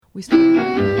We started.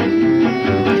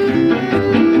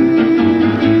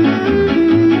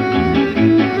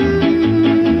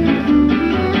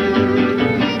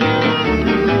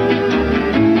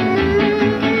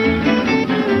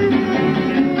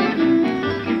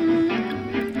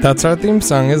 That's our theme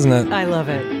song, isn't it? I love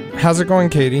it. How's it going,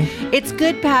 Katie? It's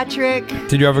good, Patrick.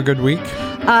 Did you have a good week?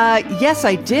 Yes,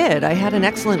 I did. I had an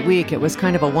excellent week. It was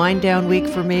kind of a wind-down week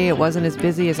for me. It wasn't as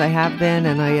busy as I have been,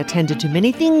 and I attended to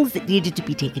many things that needed to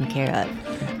be taken care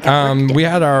of. We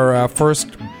had our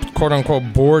first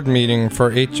quote-unquote board meeting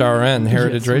for HRN,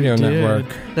 Heritage Radio Network.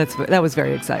 That was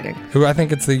very exciting. Who I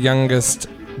think it's the youngest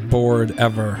board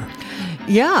ever.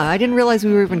 Yeah, I didn't realize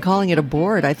we were even calling it a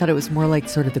board. I thought it was more like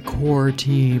sort of the core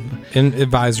team. An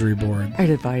advisory board. An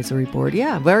advisory board,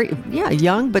 yeah.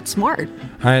 Young but smart.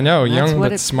 I know, young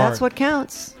but smart. That's what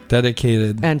counts.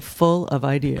 Dedicated. And full of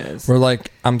ideas. We're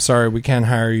like, I'm sorry, we can't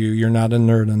hire you. You're not a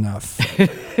nerd enough.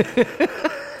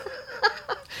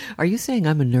 Are you saying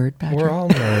I'm a nerd, Patrick? We're all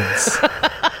nerds.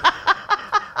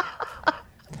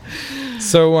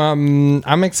 So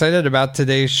I'm excited about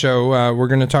today's show. We're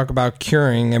going to talk about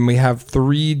curing, and we have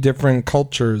 3 different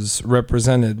cultures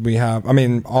represented. We have,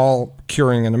 all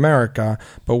curing in America,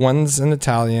 but one's an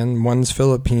Italian, one's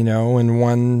Filipino, and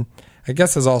one, I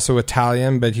guess, is also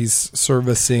Italian, but he's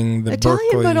servicing the Italian,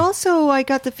 Berkeley. but also I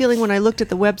got the feeling when I looked at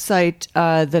the website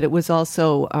that it was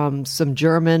also some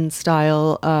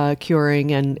German-style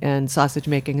curing and sausage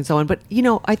making and so on. But,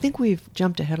 I think we've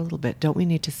jumped ahead a little bit. Don't we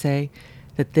need to say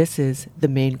that this is the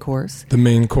main course? The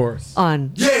main course.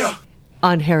 On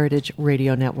Heritage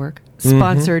Radio Network,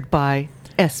 sponsored by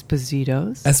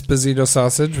Esposito's. Esposito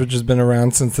sausage, which has been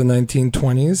around since the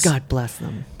 1920s. God bless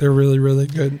them. They're really, really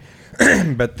good.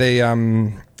 But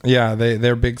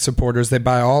they're big supporters. They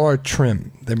buy all our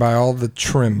trim. They buy all the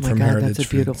trim from Heritage That's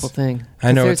a beautiful Foods. thing.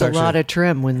 I know. There's a lot of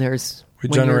trim when there's... We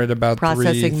generate about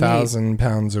 3,000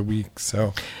 pounds a week.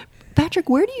 So, Patrick,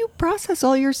 where do you process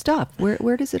all your stuff?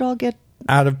 Where does it all get...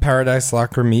 Out of Paradise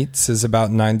Locker Meats is about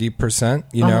 90%,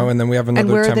 and then we have another...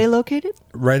 And where are they located?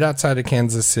 Right outside of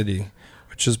Kansas City,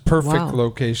 which is perfect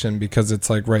location because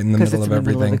it's like right in the middle of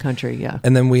everything. Middle of the country, yeah.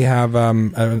 And then we have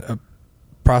a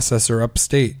processor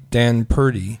upstate, Dan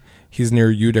Purdy. He's near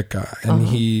Utica, and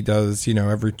he does,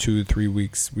 every 2-3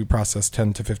 weeks, we process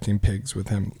 10 to 15 pigs with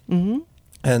him. Mm-hmm.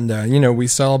 And, we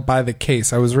sell by the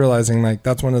case. I was realizing,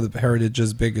 that's one of the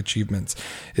Heritage's big achievements,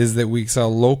 is that we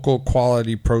sell local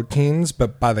quality proteins,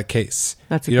 but by the case.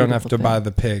 You don't have to buy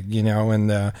the pig,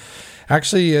 and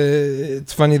actually,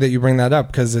 it's funny that you bring that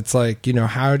up, because it's like,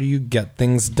 how do you get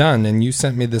things done? And you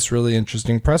sent me this really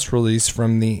interesting press release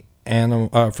from the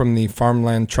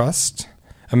Farmland Trust,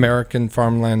 American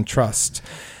Farmland Trust.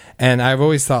 And I've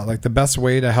always thought, the best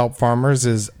way to help farmers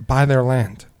is buy their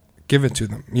land. Give it to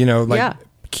them,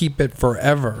 keep it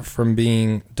forever from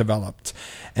being developed.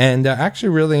 And actually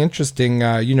really interesting,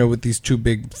 with these 2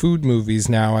 big food movies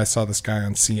now, I saw this guy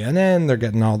on CNN, they're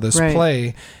getting all this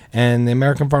play, and the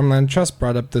American Farmland Trust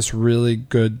brought up this really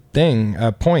good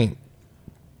point.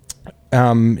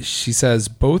 She says,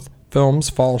 both films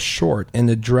fall short in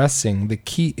addressing the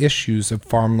key issues of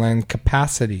farmland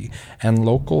capacity and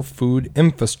local food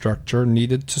infrastructure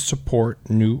needed to support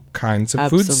new kinds of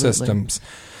food systems.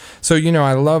 So,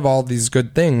 I love all these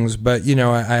good things, but,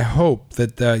 I hope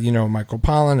that, Michael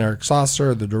Pollan, Eric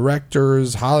Schlosser, the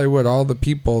directors, Hollywood, all the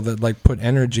people that, put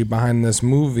energy behind this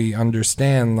movie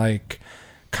understand,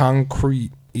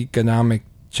 concrete economic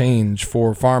change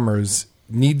for farmers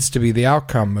needs to be the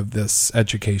outcome of this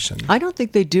education. I don't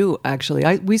think they do,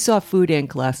 actually. We saw Food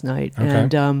Inc. last night,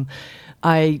 and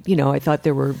I thought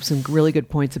there were some really good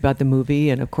points about the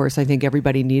movie, and of course, I think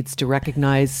everybody needs to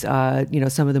recognize,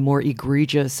 some of the more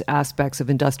egregious aspects of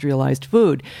industrialized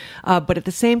food. But at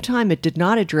the same time, it did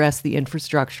not address the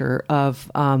infrastructure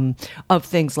of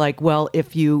things like, well,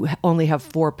 if you only have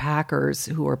 4 packers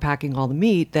who are packing all the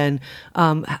meat, then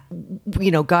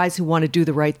guys who want to do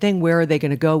the right thing, where are they going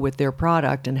to go with their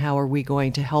product, and how are we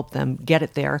going to help them get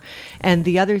it there? And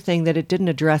the other thing that it didn't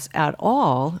address at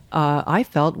all, I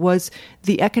felt, was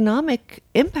the economic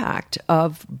impact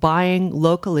of buying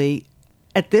locally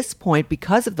at this point,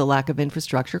 because of the lack of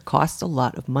infrastructure, costs a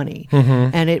lot of money.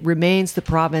 Mm-hmm. And it remains the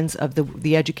province of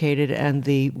the educated and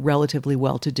the relatively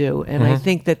well-to-do. And I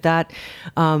think that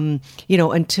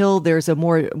until there's a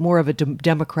more of a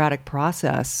democratic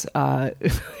process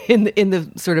in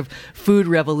the sort of food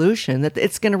revolution, that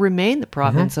it's going to remain the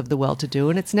province of the well-to-do,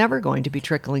 and it's never going to be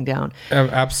trickling down.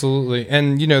 Absolutely.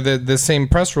 And, the same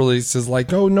press release is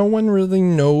like, oh, no one really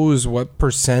knows what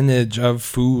percentage of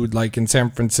food, like in San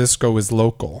Francisco, is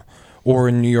local or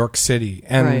in New York City.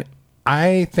 And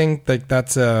I think that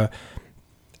that's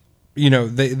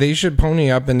they should pony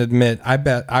up and admit,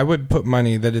 I would put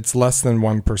money that it's less than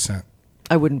 1%.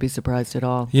 I wouldn't be surprised at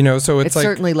all. So it's like,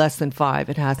 certainly less than 5.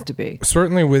 It has to be.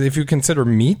 Certainly if you consider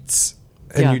meats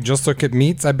and you just look at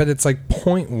meats, I bet it's like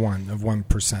 0.1 of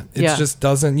 1%. It just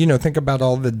doesn't, think about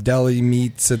all the deli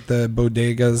meats at the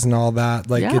bodegas and all that.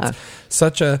 Like it's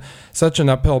such an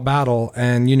uphill battle.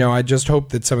 And, I just hope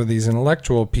that some of these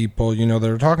intellectual people, that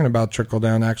are talking about trickle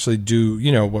down actually do,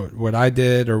 what I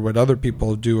did or what other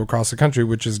people do across the country,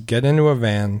 which is get into a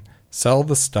van, sell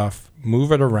the stuff,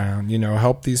 move it around,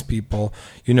 help these people,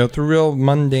 through real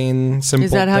mundane, simple things.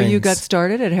 Is that how you got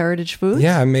started at Heritage Foods?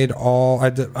 Yeah,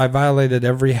 I violated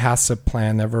every HACCP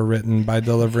plan ever written by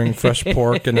delivering fresh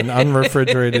pork in an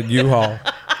unrefrigerated U-Haul.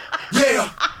 Yeah.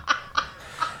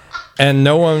 And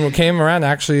no one came around,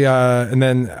 actually. And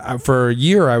then for a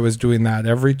year, I was doing that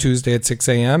every Tuesday at 6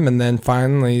 a.m. And then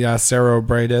finally, Sarah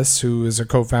Obritis, who is a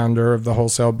co-founder of the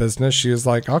wholesale business, she was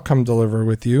like, I'll come deliver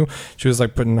with you. She was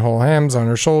like putting whole hams on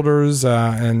her shoulders.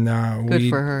 Good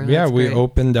for her. Yeah, we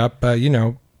opened up,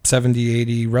 70,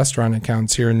 80 restaurant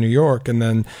accounts here in New York. And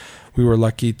then we were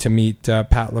lucky to meet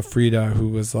Pat LaFrida, who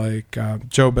was like,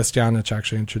 Joe Bastianich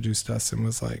actually introduced us and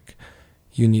was like,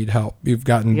 you need help. You've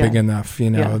gotten big enough,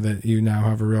 that you now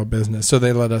have a real business. So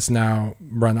they let us now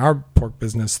run our pork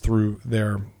business through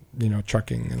their,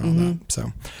 trucking and all that.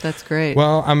 So that's great.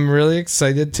 Well, I'm really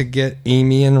excited to get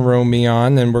Amy and Romy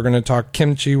on, and we're going to talk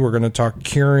kimchi. We're going to talk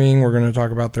curing. We're going to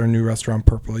talk about their new restaurant,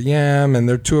 Purple Yam, and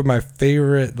they're two of my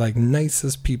favorite,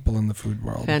 nicest people in the food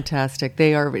world. Fantastic.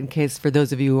 They are, in case for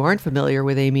those of you who aren't familiar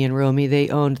with Amy and Romy, they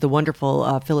owned the wonderful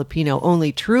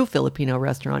only true Filipino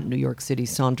restaurant in New York City,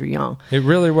 Cendrillon. It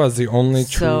really was the only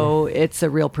true. So it's a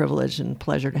real privilege and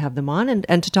pleasure to have them on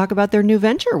and to talk about their new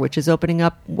venture, which is opening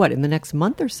up, in the next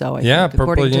month or so, I think,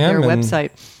 according to their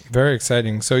website. Very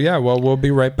exciting. So we'll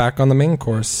be right back on the main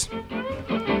course.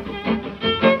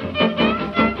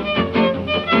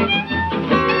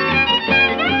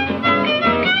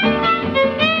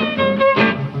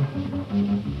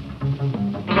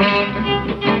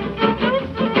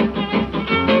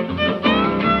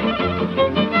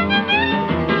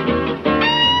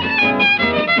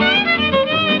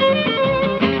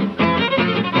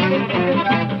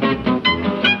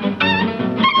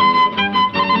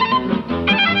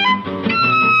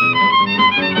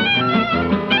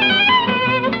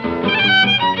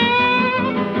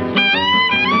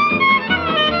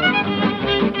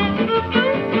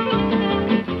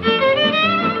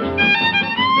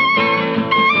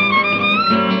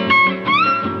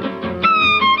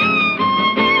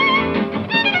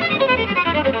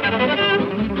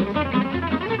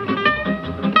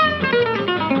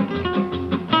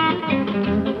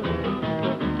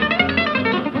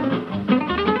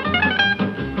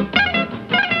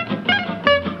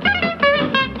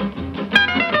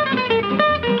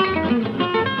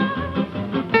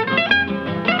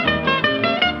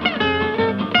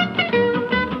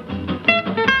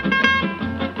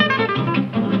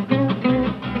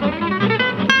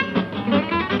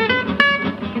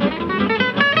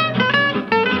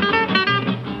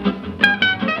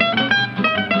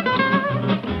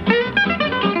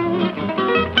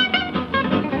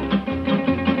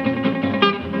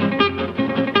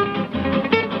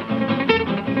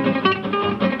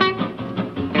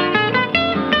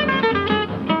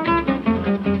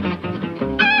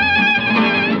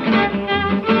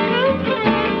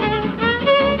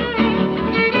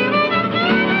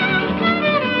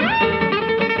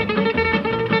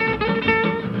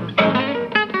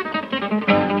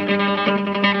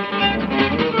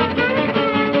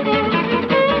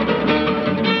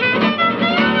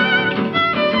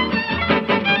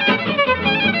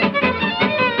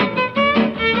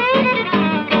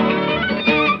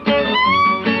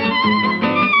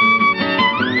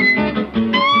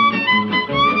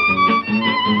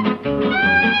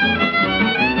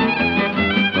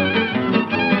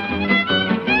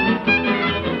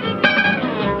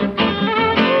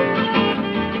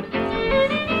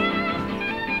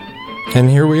 And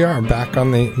here we are back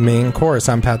on the main course.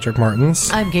 I'm Patrick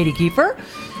Martins. I'm Katie Kiefer.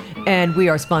 And we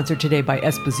are sponsored today by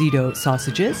Esposito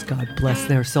Sausages. God bless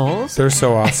their souls. They're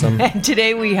so awesome. And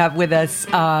today we have with us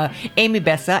Amy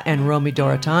Besa and Romy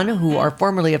Dorotan, who are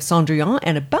formerly of Cendrillon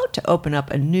and about to open up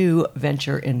a new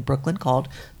venture in Brooklyn called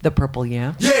the Purple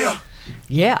Yam. Yeah!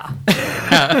 Yeah.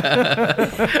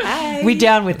 We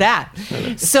down with that.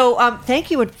 So thank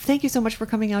you. And thank you so much for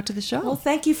coming out to the show. Well,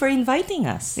 thank you for inviting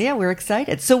us. Yeah, we're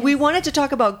excited. So we wanted to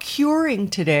talk about curing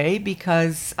today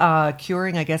because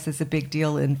curing, I guess, is a big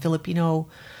deal in Filipino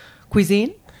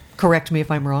cuisine. Correct me if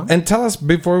I'm wrong. And tell us,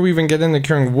 before we even get into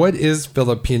curing, what is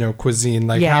Filipino cuisine?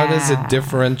 Like, how does it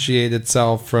differentiate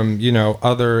itself from,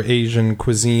 other Asian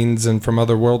cuisines and from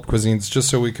other world cuisines, just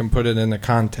so we can put it in a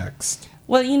context?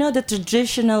 Well, the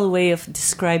traditional way of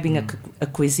describing a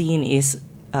cuisine is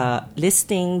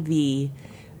listing the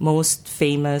most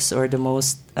famous or the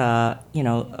most,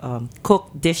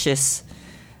 cooked dishes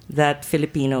that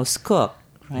Filipinos cook.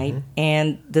 Right? Mm-hmm.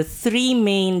 And the three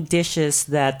main dishes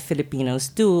that Filipinos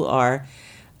do are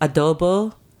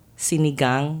adobo,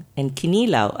 sinigang, and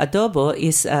kinilaw. Adobo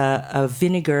is a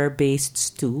vinegar-based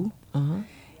stew. Uh-huh.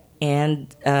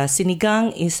 And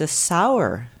sinigang is a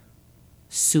sour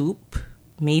soup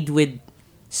made with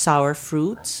sour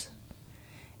fruits.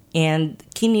 And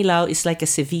kinilaw is like a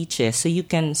ceviche. So you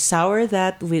can sour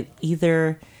that with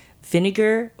either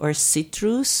vinegar or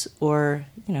citrus or,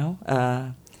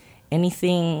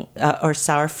 anything or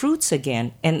sour fruits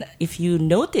again. And if you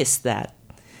notice that,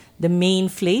 the main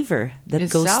flavor that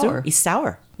goes through is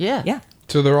sour. Yeah.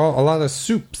 So there are a lot of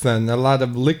soups then, a lot of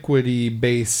liquidy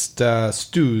based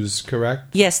stews,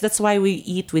 correct? Yes, that's why we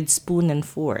eat with spoon and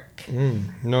fork.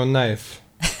 No knife.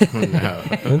 No.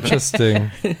 Interesting.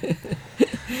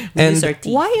 And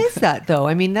why is that, though?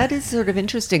 I mean, that is sort of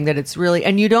interesting that it's really...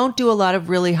 And you don't do a lot of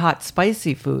really hot,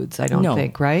 spicy foods, I don't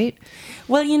think, right?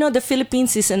 Well, the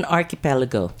Philippines is an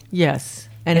archipelago. Yes.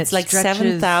 And it's like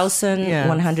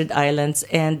 7,100 islands.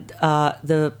 And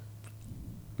the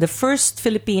first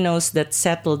Filipinos that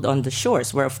settled on the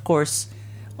shores were, of course,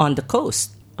 on the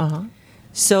coast. Uh-huh.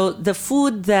 So the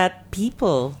food that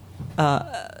people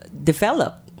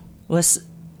developed was...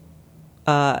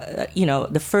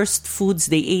 the first foods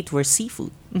they ate were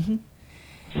seafood. Mm-hmm.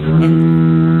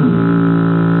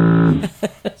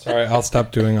 Sorry, I'll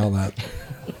stop doing all that.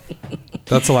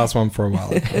 That's the last one for a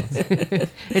while.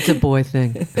 It's a boy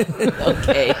thing.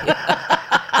 Okay.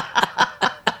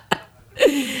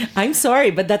 I'm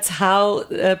sorry, but that's how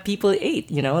people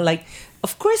ate, Like,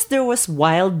 of course, there was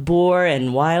wild boar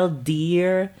and wild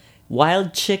deer,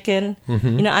 wild chicken.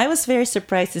 Mm-hmm. I was very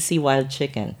surprised to see wild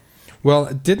chicken.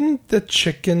 Well, didn't the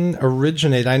chicken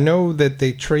originate? I know that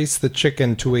they trace the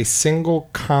chicken to a single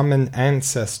common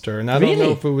ancestor, and I don't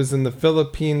know if it was in the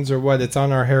Philippines or what. It's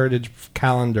on our heritage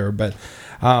calendar, but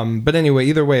anyway,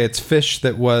 either way, it's fish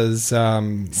that was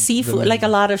seafood, like a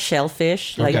lot of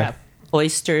shellfish, like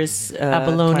oysters,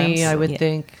 abalone. clams. I would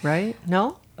think, right?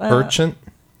 No, urchin.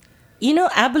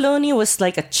 Abalone was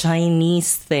like a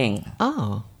Chinese thing.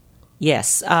 Oh,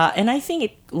 yes, and I think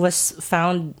it was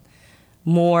found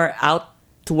more out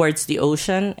towards the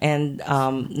ocean and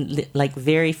like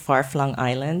very far-flung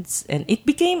islands. And it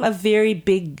became a very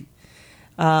big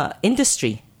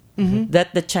industry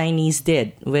that the Chinese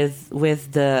did with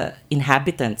the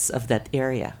inhabitants of that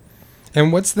area.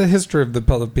 And what's the history of the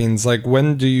Philippines? Like,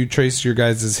 when do you trace your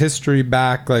guys' history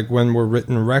back? Like, when were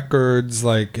written records?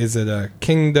 Like, is it a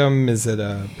kingdom? Is it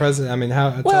a president? I mean, how?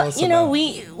 Well, tell us about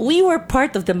we were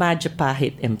part of the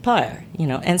Majapahit Empire,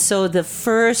 and so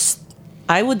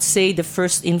I would say the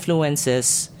first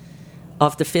influences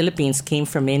of the Philippines came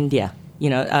from India.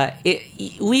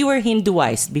 We were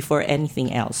Hinduized before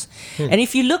anything else. And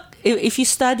if you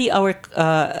study our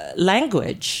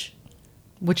language,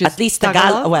 which is at least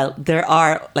Tagalog. Well, there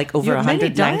are like over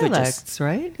 100 languages,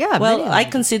 right? Yeah. Well, I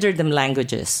consider them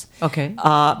languages. Okay.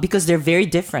 Because they're very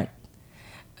different.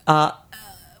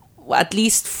 At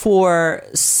least for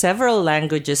several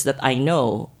languages that I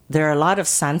know, there are a lot of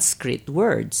Sanskrit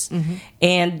words. Mm-hmm.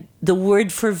 And the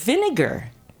word for vinegar,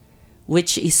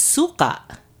 which is suka,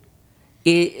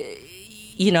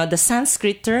 the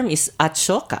Sanskrit term is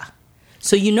achoka.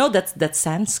 So that's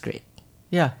Sanskrit.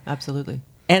 Yeah, absolutely.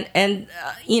 And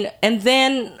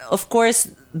then, of course,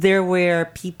 there were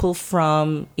people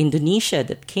from Indonesia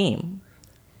that came.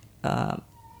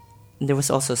 There was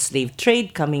also slave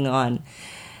trade coming on.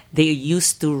 They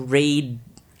used to raid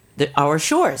our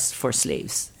shores for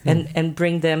slaves and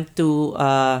bring them to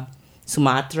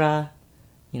Sumatra,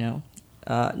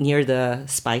 near the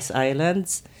Spice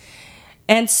Islands.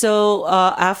 And so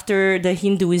after the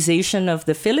Hinduization of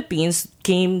the Philippines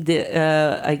came the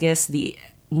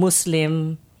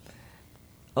Muslim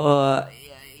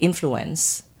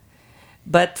influence.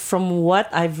 But from what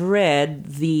I've read,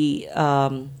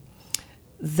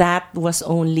 that was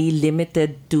only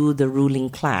limited to the ruling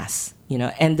class,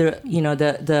 and the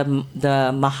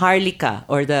maharlika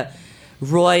or the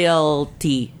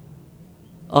royalty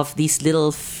of these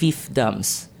little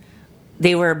fiefdoms,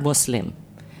 they were Muslim.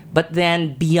 But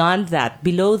then beyond that,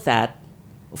 below that,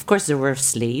 of course, there were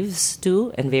slaves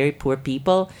too, and very poor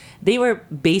people. They were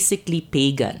basically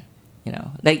pagan,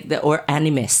 or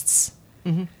animists.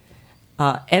 Mm-hmm.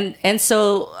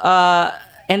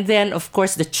 And then, of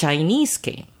course, the Chinese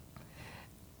came.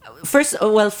 First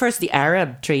the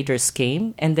Arab traders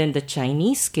came, and then the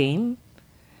Chinese came,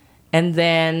 and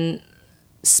then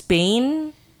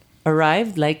Spain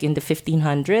arrived like in the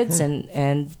 1500s,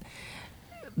 and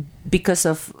because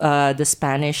of the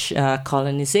Spanish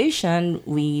colonization,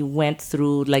 we went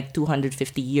through like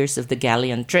 250 years of the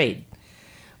galleon trade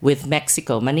with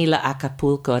Mexico, Manila,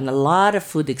 Acapulco, and a lot of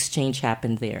food exchange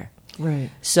happened there. Right.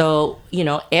 So,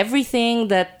 everything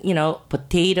that,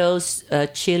 potatoes,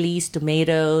 chilies,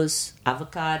 tomatoes,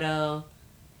 avocado,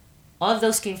 all of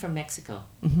those came from Mexico.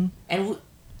 Mm-hmm.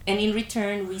 And in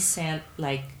return, we sent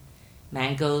like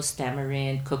mangoes,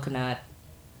 tamarind, coconut,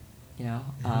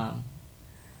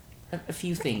 a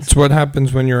few things. It's what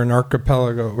happens when you're an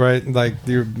archipelago, right? Like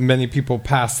many people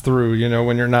pass through,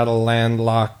 when you're not a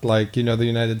landlocked, like, the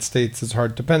United States is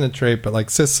hard to penetrate, but like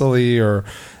Sicily or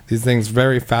these things,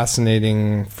 very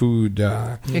fascinating food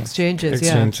exchanges.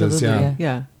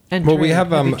 Yeah. And we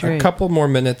have a couple more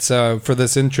minutes for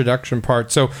this introduction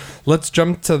part. So let's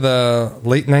jump to the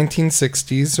late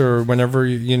 1960s or whenever,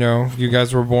 you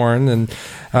guys were born. And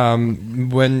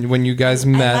when you guys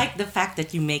met. I like the fact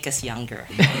that you make us younger.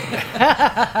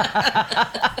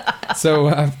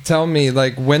 So tell me,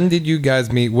 like, when did you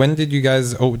guys meet? When did you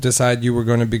guys decide you were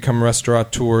going to become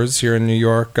restaurateurs here in New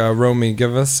York? Romy,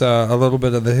 give us a little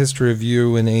bit of the history of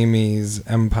you and Amy's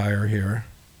empire here.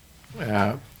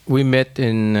 We met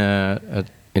in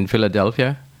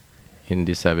Philadelphia in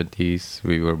the 70s.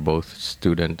 We were both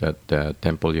students at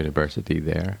Temple University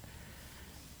there.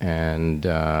 And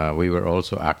we were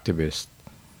also activists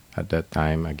at that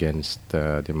time against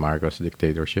the Marcos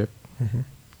dictatorship. Mm-hmm.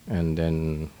 And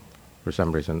then, for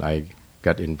some reason, I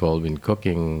got involved in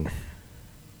cooking.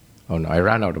 Oh, no, I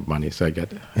ran out of money, so I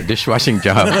got a dishwashing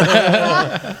job.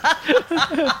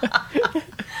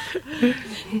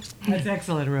 That's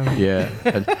excellent, Romy. Yeah.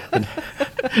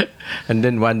 And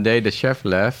then one day the chef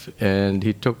left, and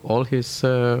he took all his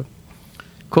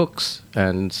cooks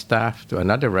and staff to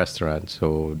another restaurant.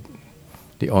 So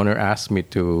the owner asked me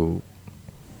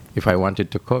if I wanted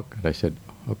to cook. And I said,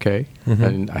 okay. Mm-hmm.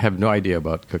 And I have no idea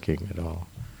about cooking at all.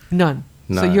 None.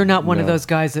 So you're not one of No. those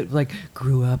guys that like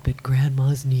grew up at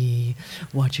grandma's knee,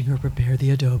 watching her prepare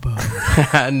the adobo.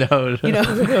 No.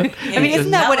 I mean,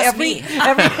 isn't that what every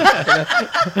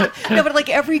no, but like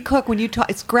every cook when you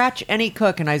scratch any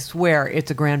cook, and I swear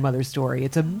it's a grandmother story.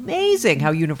 It's amazing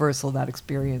how universal that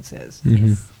experience is.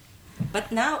 Mm-hmm.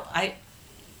 But now,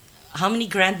 how many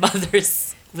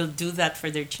grandmothers will do that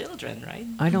for their children, right?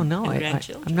 I don't know. And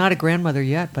grandchildren. I'm not a grandmother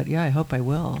yet, but yeah, I hope I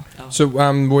will. Oh. So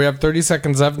we have 30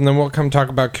 seconds left, and then we'll come talk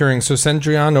about curing. So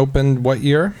Cendrillon opened what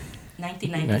year?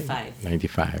 1995.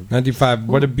 95. 95.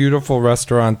 What a beautiful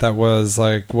restaurant that was.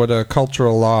 Like, what a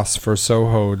cultural loss for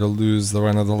Soho to lose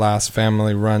one of the last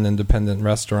family-run independent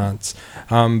restaurants.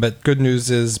 But good news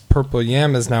is Purple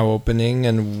Yam is now opening,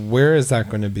 and where is that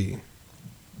going to be?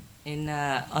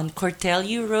 On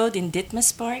Cortelyou Road in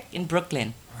Ditmas Park in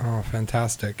Brooklyn. Oh,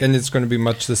 fantastic. And it's going to be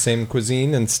much the same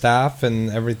cuisine and staff and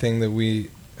everything that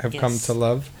we have come to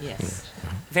love? Yes.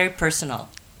 Very personal.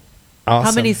 Awesome.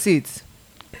 How many seats?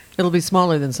 It'll be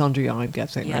smaller than Cendrillon, I'm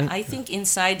guessing, Yeah, right? I think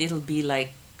inside it'll be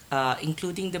like,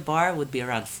 including the bar, would be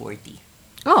around 40.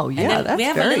 Oh, yeah, And then that's we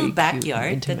have a very little cute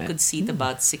backyard and that intimate. could seat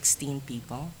about 16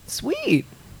 people. Sweet.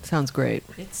 Sounds great.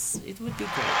 It would be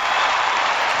great.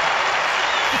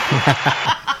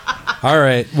 All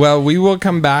right. Well, we will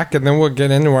come back, and then we'll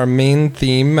get into our main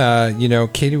theme.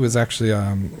 Katy was actually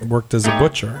worked as a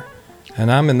butcher,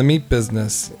 and I'm in the meat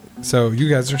business. So you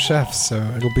guys are chefs, so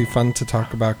it'll be fun to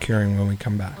talk about curing when we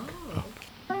come back.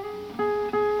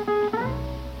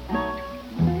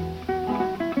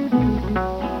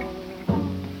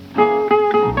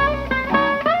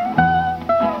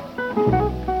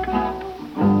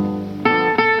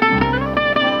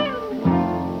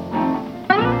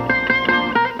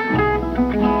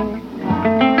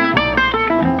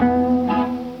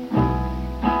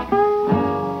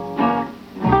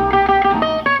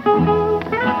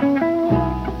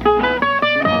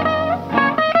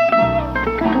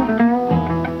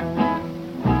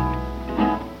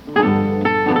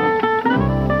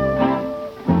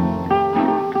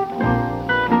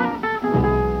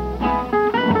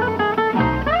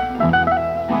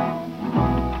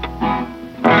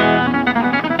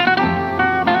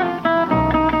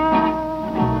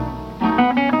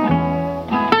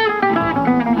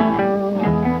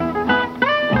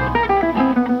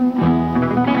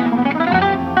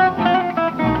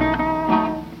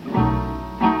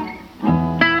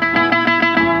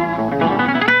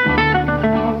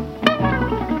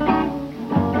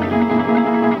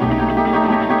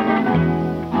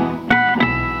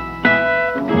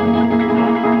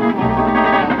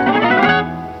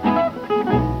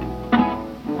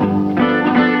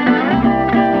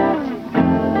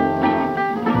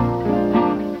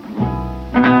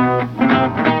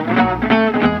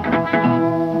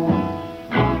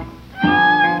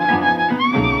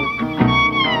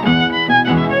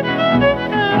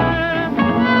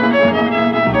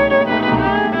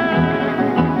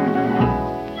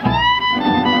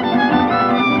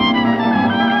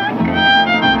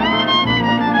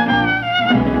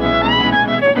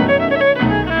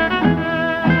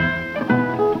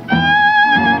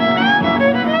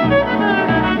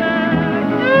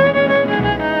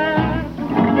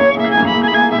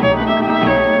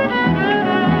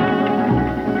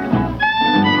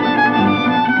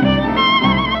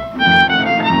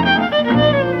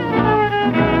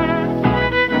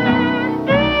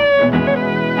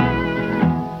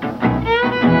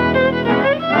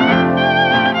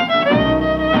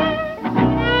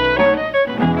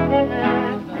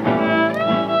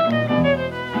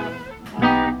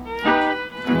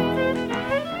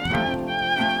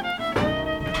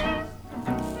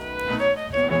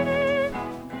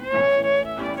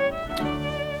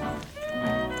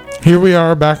 Here we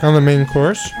are back on the main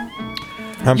course.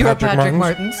 I'm You're Patrick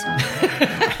Martins.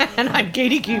 And I'm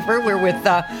Katie Kiefer. We're with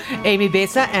Amy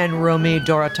Besa and Romy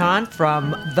Dorotan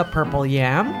from The Purple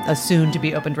Yam, a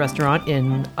soon-to-be-opened restaurant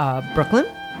in Brooklyn.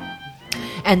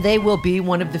 And they will be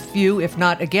one of the few, if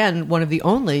not, again, one of the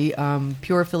only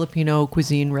pure Filipino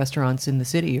cuisine restaurants in the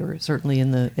city, or certainly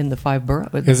in the 5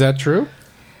 boroughs. Is that true?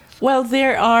 Well,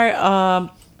 there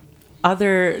are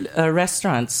other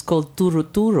restaurants called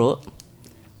Turo,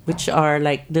 which are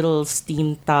like little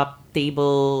steam top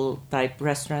table type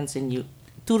restaurants, and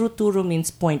Turo means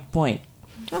point.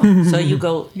 Oh. So you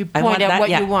go, you I point want out that. what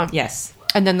Yeah. you want, Yes,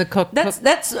 and then the cook.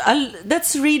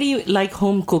 That's really like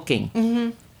home cooking.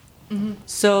 Mm-hmm. Mm-hmm.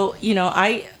 So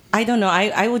I don't know.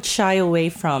 I would shy away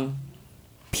from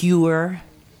pure.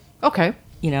 Okay.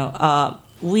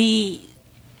 We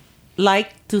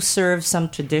like to serve some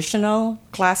traditional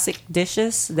classic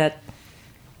dishes that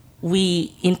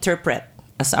we interpret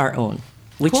as our own,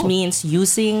 which Cool. means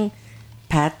using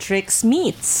Patrick's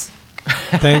meats.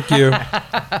 Thank you.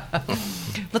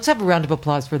 Let's have a round of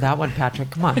applause for that one, Patrick.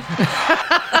 Come on.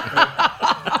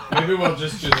 Maybe we'll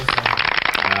just do this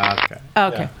one.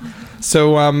 Okay. Yeah.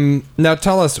 So now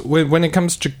tell us, when it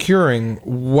comes to curing,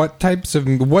 what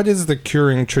is the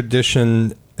curing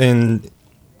tradition in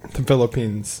the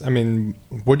Philippines? I mean,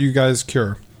 what do you guys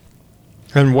cure?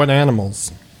 And what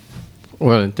animals?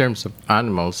 Well, in terms of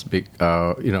animals,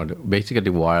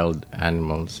 basically wild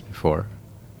animals before.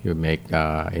 You make,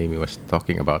 Amy was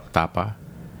talking about tapa,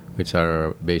 which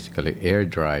are basically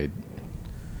air-dried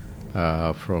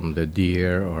from the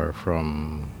deer or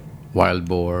from wild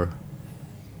boar.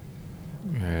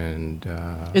 And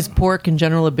is pork in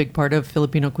general a big part of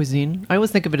Filipino cuisine? I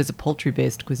always think of it as a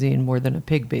poultry-based cuisine more than a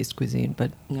pig-based cuisine,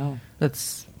 but No.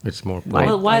 that's it's more pork.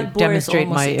 Well, wild boar is demonstrate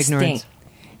almost my extinct. ignorance.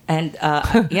 And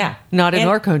yeah, Not in And-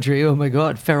 our country. Oh my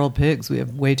God, feral pigs. We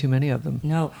have way too many of them.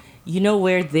 No,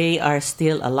 where they are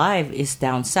still alive is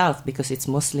down south because it's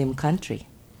Muslim country.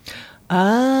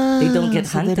 Ah, They don't get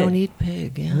so hunted. They don't eat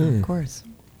pig. Yeah, of course.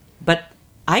 But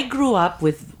I grew up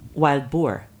with wild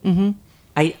boar. Mm-hmm.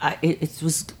 It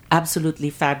was absolutely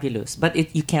fabulous.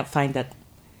 But you can't find that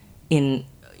in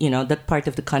that part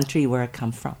of the country where I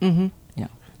come from. Mm-hmm.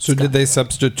 So did they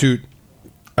substitute,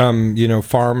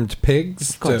 farmed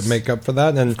pigs to make up for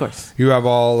that? And of course. you have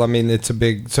it's a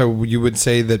big, so you would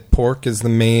say that pork is the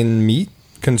main meat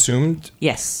consumed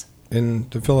Yes. in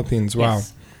the Philippines. Wow.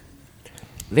 Yes.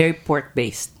 Very pork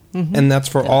based. Mm-hmm. And that's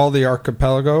for all the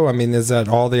archipelago? I mean, is that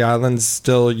all the islands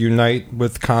still unite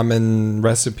with common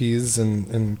recipes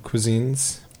and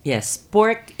cuisines? Yes,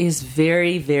 pork is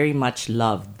very, very much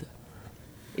loved.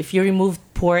 If you remove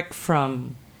pork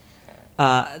from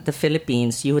the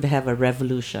Philippines, you would have a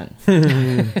revolution.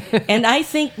 And I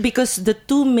think because the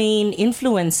two main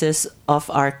influences of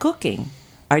our cooking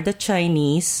are the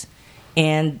Chinese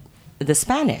and the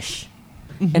Spanish.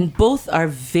 Mm-hmm. And both are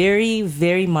very,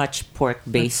 very much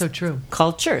pork-based That's so true.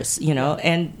 cultures,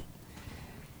 and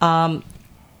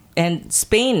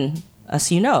Spain,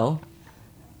 as you know,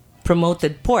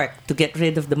 promoted pork to get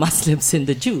rid of the Muslims and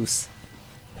the Jews.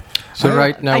 So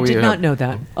right now I we did have, not know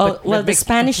that. Oh, But well, that the makes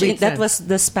Spanish, complete that sense. was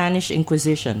the Spanish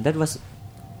Inquisition. That was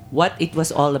what it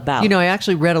was all about. I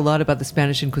actually read a lot about the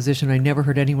Spanish Inquisition. I never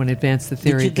heard anyone advance the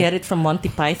theory. Did you get it from Monty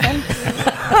Python?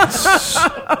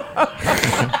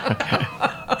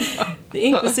 The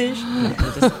Inquisition?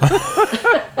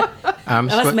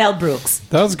 That was Mel Brooks.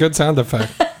 That was a good sound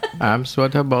effect.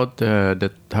 What about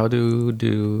how do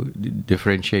you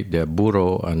differentiate the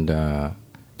burro and the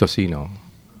tocino?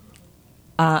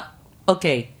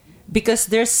 Okay, because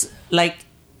there's like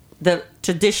the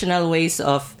traditional ways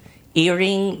of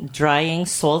airing, drying,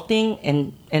 salting,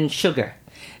 and sugar.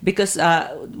 Because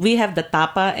we have the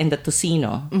tapa and the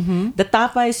tocino. Mm-hmm. The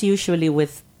tapa is usually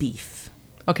with beef.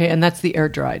 Okay, and that's the air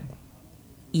dried.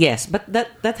 Yes, but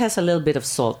that has a little bit of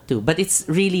salt too. But it's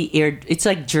really aired. It's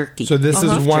like jerky. So this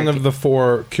is one Jerky. of the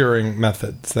 4 curing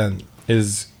methods then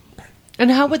is...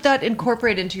 And how would that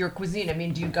incorporate into your cuisine? I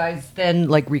mean, do you guys then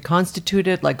like reconstitute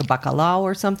it like a bacalao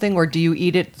or something? Or do you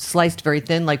eat it sliced very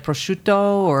thin like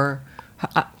prosciutto or...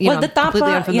 the completely tapa,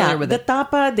 unfamiliar with the it.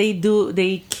 tapa,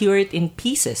 they cure it in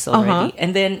pieces already,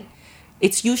 and then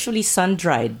it's usually sun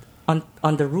dried on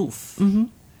the roof,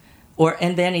 and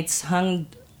then it's hung.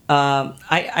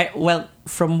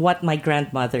 From what my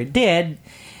grandmother did,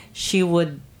 she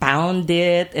would pound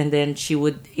it, and then she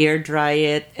would air dry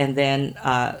it, and then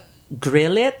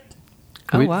grill it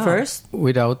first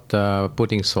without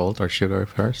putting salt or sugar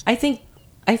first. I think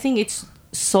it's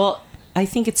salt. I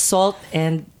think it's salt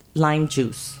and lime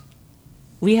juice.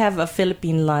 We have a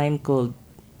Philippine lime called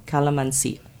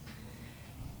calamansi.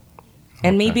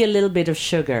 and maybe a little bit of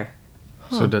sugar.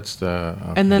 So that's the...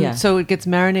 And then, so it gets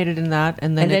marinated in that,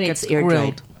 and then it gets air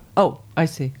grilled. dried. Oh, I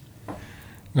see. Oh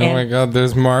my God,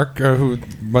 there's Mark, who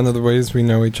one of the ways we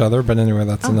know each other, but anyway,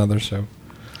 that's another show.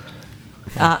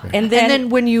 And then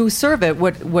when you serve it,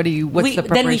 what's the preparation?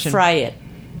 Then we fry it.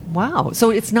 Wow. So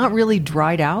it's not really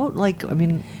dried out? Like, I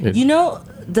mean... You know,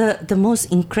 the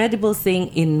most incredible thing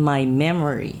in my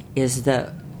memory is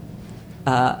the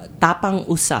tapang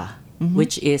usa,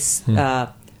 which is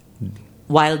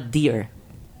wild deer.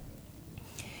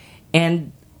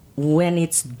 And when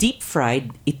it's deep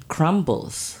fried, it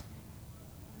crumbles.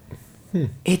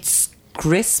 It's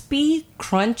crispy,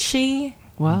 crunchy.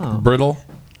 Wow. Brittle?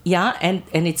 Yeah, and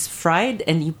it's fried,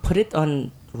 and you put it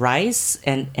on rice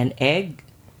and egg,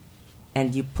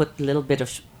 and you put a little bit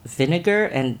of vinegar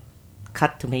and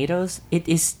cut tomatoes. It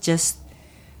is just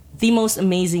the most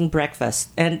amazing breakfast.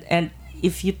 And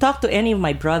if you talk to any of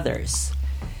my brothers,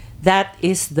 that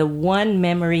is the one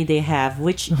memory they have,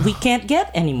 which we can't get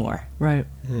anymore. Right.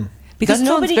 Because that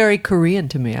sounds very Korean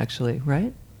to me, actually,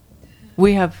 right?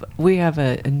 We have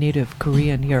a native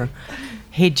Korean here.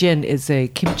 Haegeen is a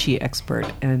kimchi expert,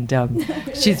 and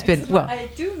she's been I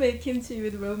do make kimchi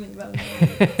with Romy, but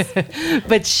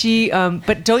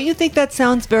don't you think that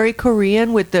sounds very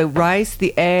Korean with the rice,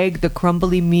 the egg, the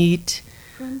crumbly meat?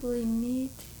 Crumbly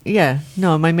meat. Yeah.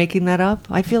 No, am I making that up?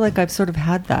 I feel like I've sort of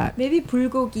had that. Maybe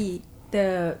bulgogi,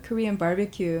 the Korean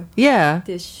barbecue. Yeah.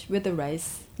 Dish with the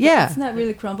rice. Yeah. It's not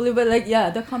really crumbly, but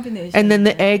the combination. And then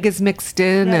the egg is mixed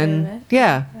in, right.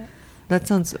 Yeah. That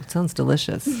sounds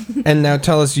delicious. And now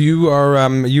tell us, you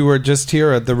were just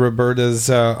here at the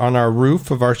Roberta's on our roof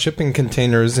of our shipping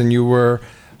containers, and you were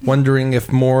wondering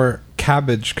if more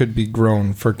cabbage could be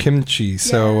grown for kimchi.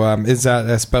 So is that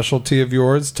a specialty of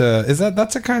yours?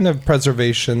 That's a kind of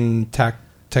preservation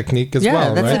technique as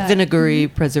well, that's right? a vinegary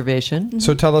preservation.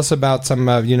 So tell us about some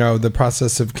the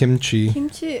process of kimchi.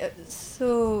 Kimchi,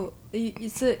 so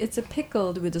it's a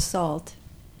pickled with the salt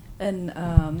and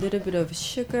a little bit of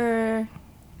sugar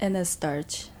and a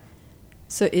starch.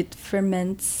 So it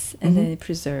ferments and then it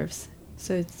preserves.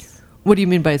 So it's... What do you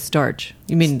mean by starch?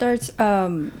 You mean... Starch,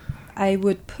 I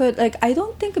would put... I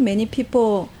don't think many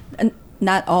people...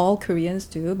 Not all Koreans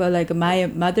do, but my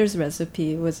mother's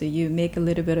recipe was you make a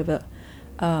little bit of a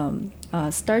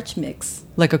starch mix.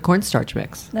 Like a cornstarch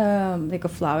mix? Like a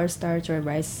flour starch or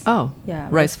rice. Oh, yeah,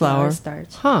 rice flour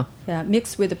starch. Huh. Yeah,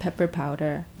 mixed with the pepper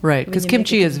powder. Right, because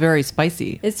kimchi is very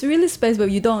spicy. It's really spicy,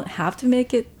 but you don't have to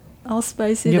make it all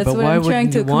spicy. Yeah, That's but what why I'm trying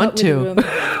wouldn't you to want come to?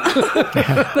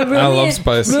 But Romy, I love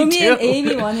spice. Romy and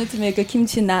Amy wanted to make a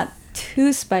kimchi not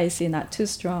too spicy, not too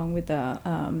strong with the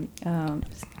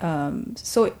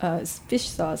fish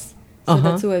sauce. So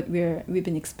that's what we've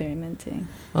been experimenting.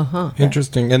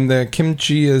 Interesting. And the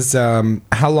kimchi is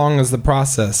how long is the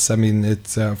process? I mean,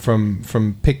 it's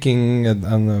from picking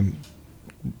on the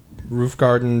roof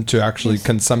garden to actually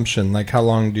consumption. Like, how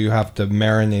long do you have to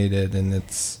marinate it in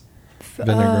its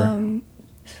vinegar?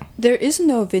 There is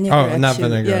no vinegar. Oh, not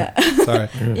vinegar. Yeah. Sorry.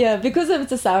 Yeah, because of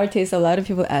its a sour taste, a lot of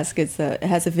people ask it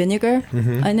has a vinegar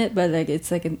in it, but it's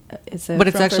but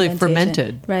it's actually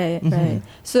fermented. Right, right.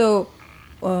 So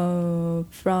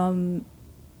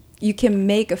you can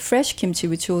make a fresh kimchi,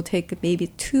 which will take maybe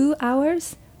 2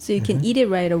 hours. So you can eat it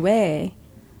right away,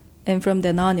 and from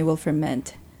then on it will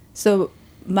ferment. So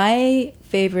my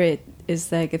favorite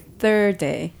is a third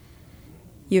day.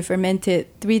 You ferment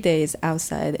it 3 days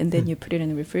outside, and then you put it in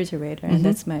the refrigerator, and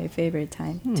that's my favorite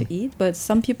time to eat. But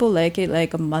some people like it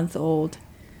like a month-old,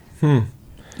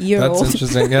 year-old. That's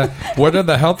interesting. Yeah. What are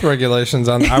the health regulations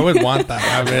on? I would want that.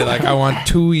 I mean, I want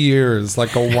 2 years,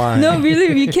 like a wine. No,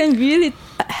 really, we can really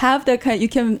have that kind. You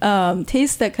can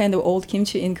taste that kind of old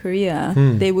kimchi in Korea.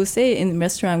 They will say in the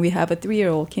restaurant we have a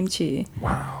 3-year-old kimchi.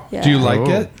 Wow. Yeah. Do you like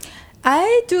it?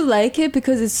 I do like it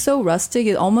because it's so rustic.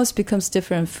 It almost becomes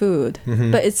different food,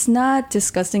 but it's not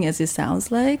disgusting as it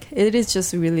sounds like. It is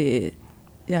just really,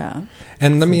 yeah.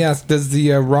 And let me ask: does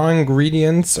the raw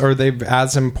ingredients, are they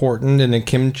as important in a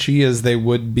kimchi as they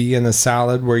would be in a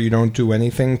salad where you don't do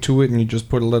anything to it and you just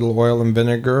put a little oil and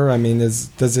vinegar? I mean, is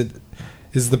the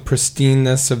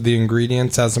pristineness of the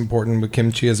ingredients as important with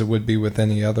kimchi as it would be with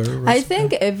any other recipe? I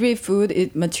think every food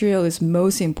material is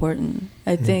most important.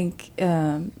 I think.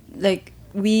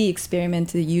 We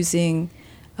experimented using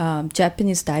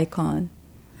Japanese daikon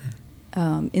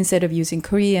instead of using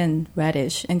Korean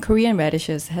radish. And Korean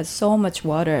radishes has so much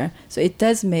water, so it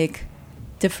does make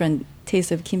different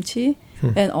taste of kimchi.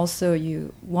 And also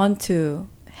you want to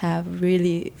have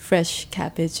really fresh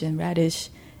cabbage and radish,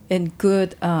 and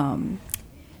good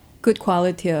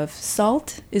quality of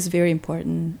salt is very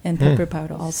important, and pepper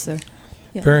powder also.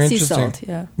 Yeah, Very sea interesting. salt,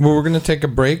 yeah. Well, we're going to take a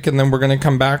break, and then we're going to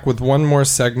come back with one more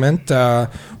segment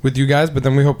with you guys, but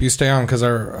then we hope you stay on because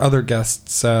our other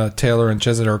guests, Taylor and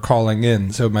Cesare, are calling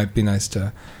in, so it might be nice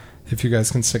to, if you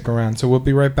guys can stick around. So we'll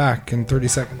be right back in 30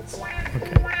 seconds.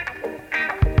 Okay.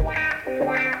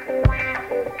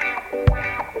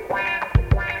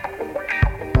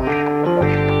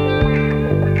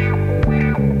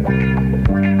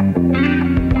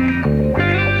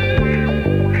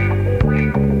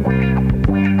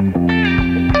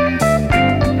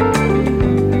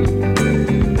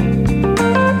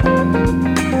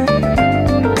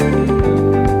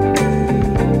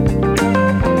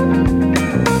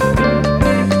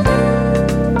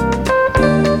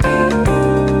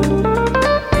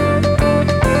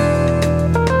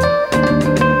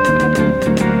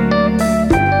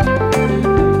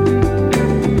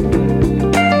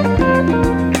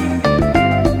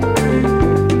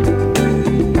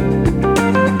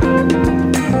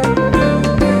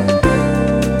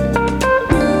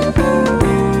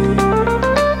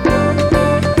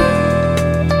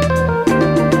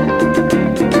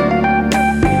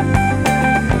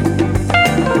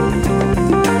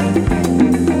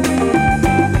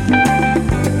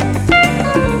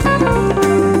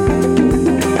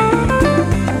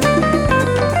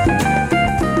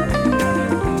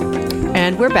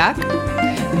 We're back.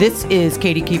 This is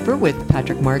Katie Kiefer with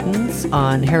Patrick Martins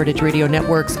on Heritage Radio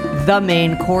Network's The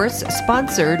Main Course,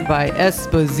 sponsored by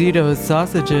Esposito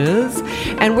Sausages.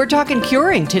 And we're talking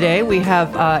curing today. We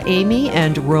have Amy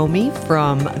and Romy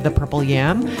from The Purple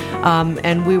Yam.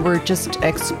 And we were just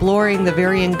exploring the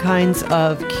varying kinds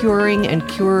of curing and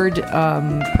cured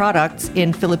products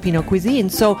in Filipino cuisine.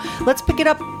 So let's pick it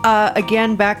up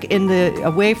again back in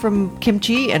away from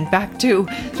kimchi and back to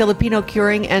Filipino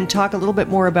curing and talk a little bit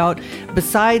more about,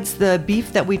 besides the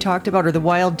beef that we talked about or the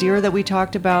wild deer that we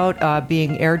talked about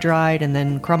being air dried and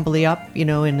then crumbly up, in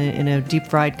a deep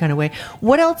fried kind of way.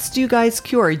 What else do you guys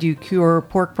cure? Do you cure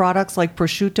pork products like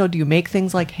prosciutto? Do you make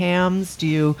things like hams? Do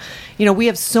you, we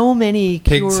have so many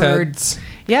Pig's cured. heads.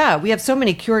 Yeah, we have so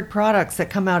many cured products that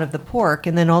come out of the pork,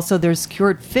 and then also there's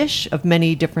cured fish of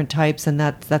many different types, and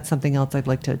that's something else I'd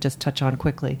like to just touch on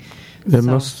quickly. The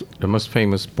most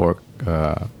famous pork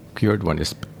cured one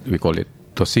is, we call it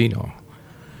tocino.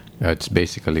 It's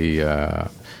basically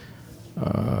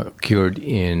cured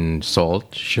in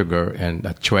salt, sugar, and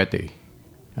achuete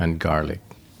and garlic.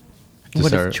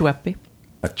 What is chuepe?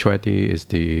 Achuete is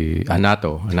the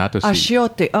anato seed.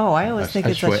 Achiote. Oh, I always think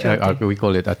it's achiote. We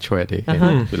call it achuete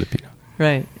in Filipino.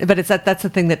 Right, but that's the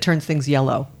thing that turns things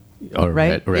yellow. Or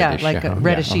right? reddish. Yeah, like a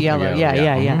reddishy yellow.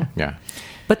 Yeah.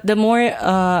 But the more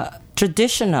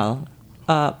traditional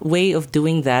way of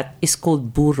doing that is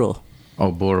called burro.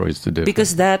 Oh, burro is the difference.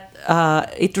 Because that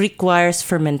it requires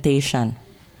fermentation,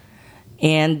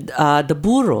 and the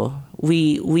burro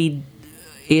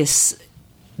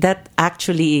that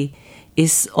actually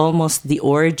is almost the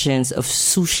origins of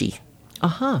sushi.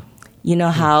 You know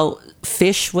how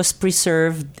fish was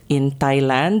preserved in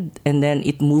Thailand and then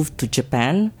it moved to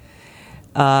Japan.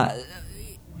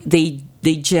 They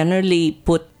generally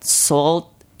put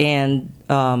salt and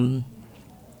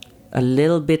a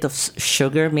little bit of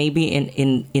sugar maybe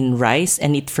in rice,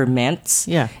 and it ferments.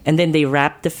 Yeah. And then they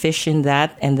wrap the fish in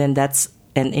that, and then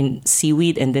and in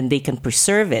seaweed, and then they can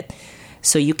preserve it.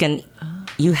 So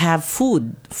you have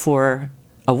food for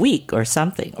a week or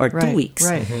something, or 2 weeks.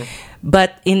 Right. Mm-hmm.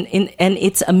 But and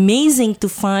it's amazing to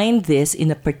find this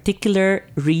in a particular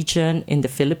region in the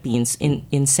Philippines,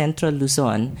 in central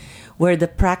Luzon, where the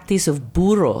practice of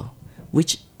burro,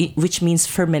 which means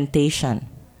fermentation,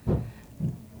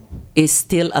 is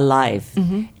still alive.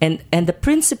 Mm-hmm. And the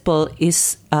principle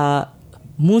is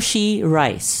mushy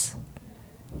rice,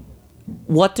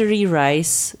 watery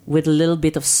rice with a little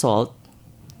bit of salt,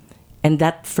 and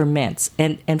that ferments.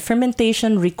 And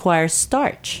fermentation requires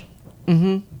starch.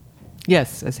 Mm-hmm.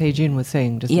 Yes, as Haegeen was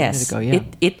saying just a minute ago. Yeah.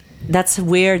 That's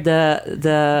where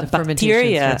the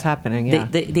bacteria starts happening. Yeah.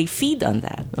 They feed on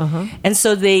that. Uh-huh. And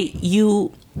so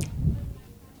you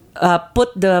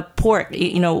put the pork.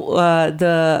 You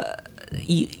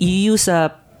use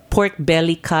a pork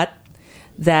belly cut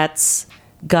that's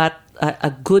got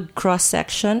a good cross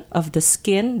section of the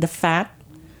skin, the fat,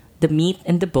 the meat,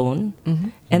 and the bone. Mm-hmm.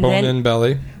 And bone then, and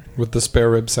belly with the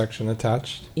spare rib section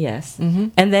attached. Yes. Mm-hmm.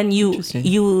 And then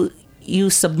you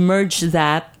submerge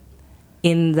that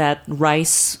in that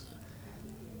rice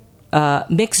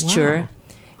mixture. Wow.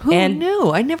 Who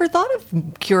knew? I never thought of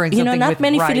curing something not with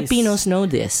many rice. Filipinos know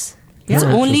this. Yeah. It's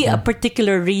Very only a interesting.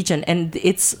 particular region, and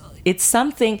it's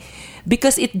something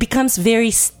because it becomes very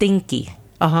stinky.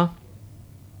 Uh-huh.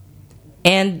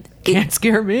 And Can't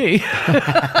scare me.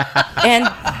 and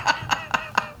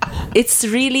it's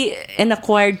really an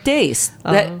acquired taste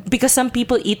because some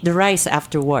people eat the rice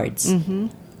afterwards.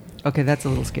 Okay, that's a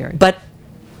little scary. But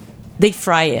they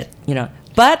fry it,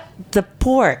 But the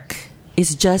pork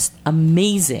is just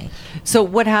amazing. So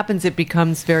what happens? It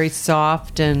becomes very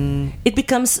soft and It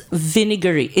becomes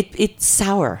vinegary. It's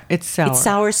sour. It's sour. It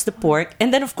sours the pork,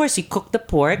 and then of course you cook the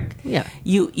pork. Yeah.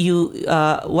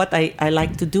 What I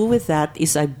like to do with that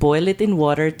is I boil it in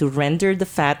water to render the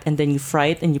fat, and then you fry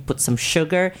it and you put some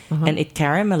sugar, and it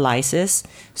caramelizes.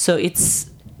 So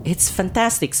it's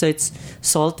fantastic. So it's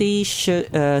salty,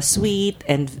 sweet,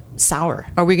 and sour.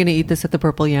 are we going to eat this at the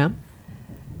Purple Yam?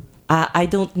 I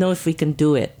don't know if we can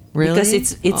do it. Really? Because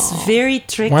it's very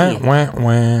tricky. Wah, wah,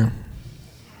 wah.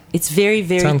 It's very,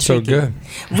 very Sounds so tricky. good.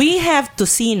 We have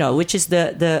tocino, which is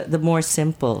the more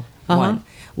simple one,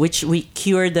 which we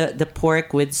cure the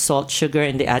pork with salt, sugar,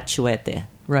 and the achuete.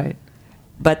 Right.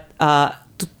 But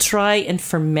to try and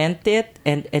ferment it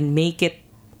and make it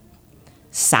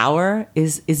sour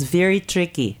is very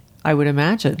tricky. I would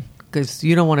imagine, because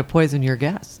you don't want to poison your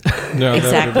guests. No,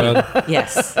 Exactly. that'd be bad.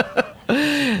 Yes.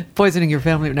 Poisoning your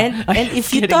family. No, And I'm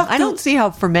if you kidding. talk I to- don't see how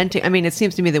fermenting. I mean, it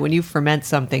seems to me that when you ferment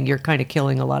something, you're kind of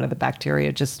killing a lot of the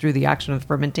bacteria just through the action of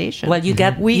fermentation. Well, you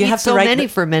get we you eat have so the right many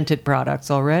fermented products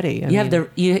already.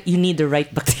 you need the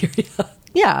right bacteria.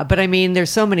 Yeah, but I mean, there's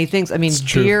so many things. I mean, It's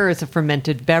true. beer is a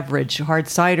fermented beverage. Hard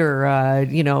cider,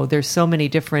 there's so many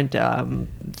different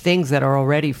things that are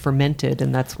already fermented,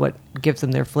 and that's what gives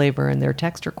them their flavor and their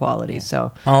texture quality.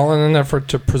 So, All in an effort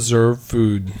to preserve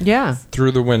food yeah.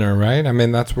 through the winter, right? I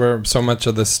mean, that's where so much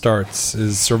of this starts,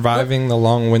 is surviving the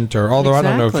long winter. Although I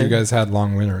don't know if you Exactly. guys had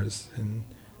long winters in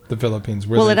the Philippines.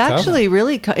 Were Well, they it tough? actually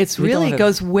really We don't have-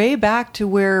 goes way back to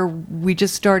where we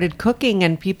just started cooking,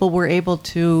 and people were able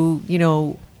to,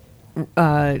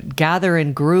 gather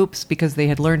in groups because they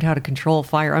had learned how to control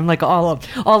fire. I'm like all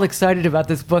excited about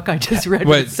this book I just read.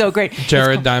 Wait, It's so great.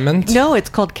 Jared Diamond? No, it's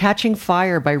called Catching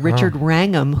Fire by Richard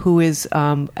Wrangham, who is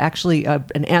actually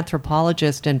an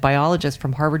anthropologist and biologist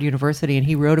from Harvard University, and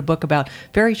he wrote a book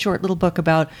very short little book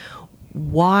about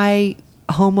why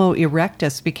Homo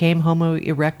erectus became Homo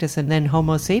erectus and then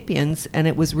Homo sapiens, and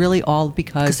it was really all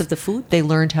because of the food? they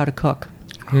learned how to cook.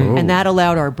 Oh. And that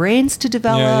allowed our brains to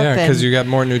develop. Yeah, because and- you got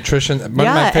more nutrition. One of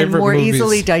my and favorite more movies,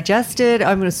 easily digested.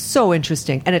 I mean, it was so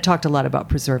interesting, and it talked a lot about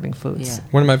preserving foods. Yeah.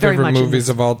 One of my Very favorite much in movies this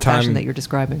of all fashion time that you're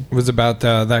describing. was about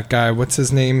that guy. What's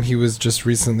his name? He was just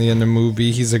recently in a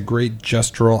movie. He's a great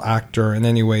gestural actor. And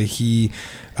anyway,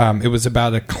 it was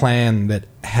about a clan that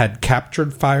had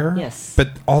captured fire. Yes. But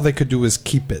all they could do was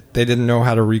keep it. They didn't know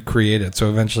how to recreate it. So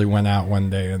eventually went out one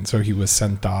day. And so he was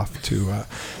sent off to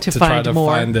try find to more.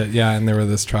 find it. Yeah. And there were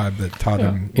this tribe that taught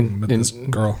him with this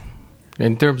girl.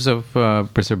 In terms of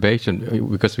preservation,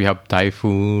 because we have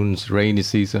typhoons, rainy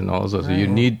season also, so you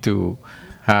need to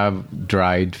have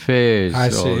dried fish. I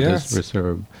see, or yes. just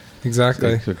preserve.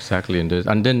 Exactly. Exactly. And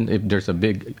then if there's a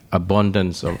big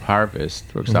abundance of harvest,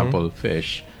 for example,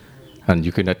 fish, and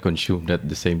you cannot consume that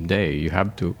the same day, you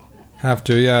have to.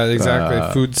 Yeah, exactly.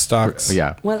 Food stocks.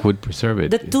 Well, food preserve it.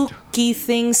 The two key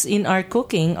things in our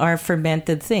cooking are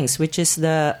fermented things, which is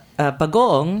the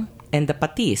bagong and the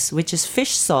patis, which is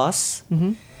fish sauce,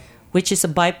 which is a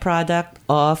byproduct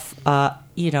of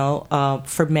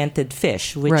fermented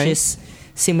fish, which Right. is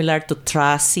similar to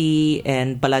trasi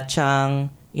and balachang.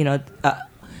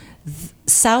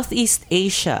 Southeast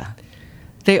Asia.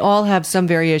 They all have some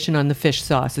variation on the fish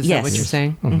sauce. Is that Yes. what you're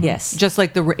saying? Yes, Just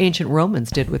like the ancient Romans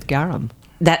did with garum.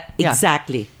 that Yeah.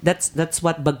 exactly. That's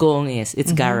what bagong is.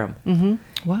 It's garum.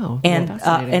 Wow. And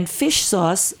fascinating. and fish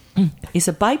sauce is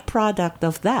a byproduct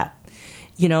of that.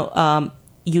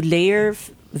 You layer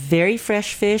very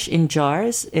fresh fish in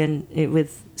jars and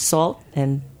with salt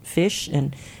and fish,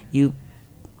 and you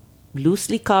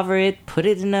loosely cover it, put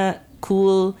it in a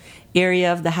cool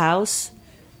area of the house,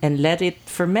 and let it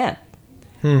ferment.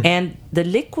 And the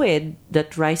liquid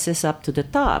that rises up to the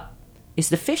top is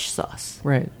the fish sauce.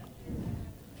 Right.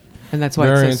 And that's why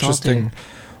Very it's so interesting. salty.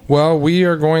 Well, we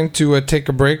are going to take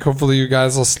a break. Hopefully you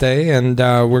guys will stay. And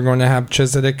we're going to have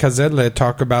Cesare Casella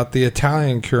talk about the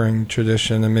Italian curing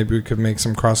tradition. And maybe we could make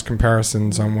some cross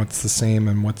comparisons on what's the same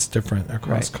and what's different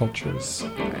across cultures.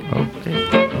 Okay.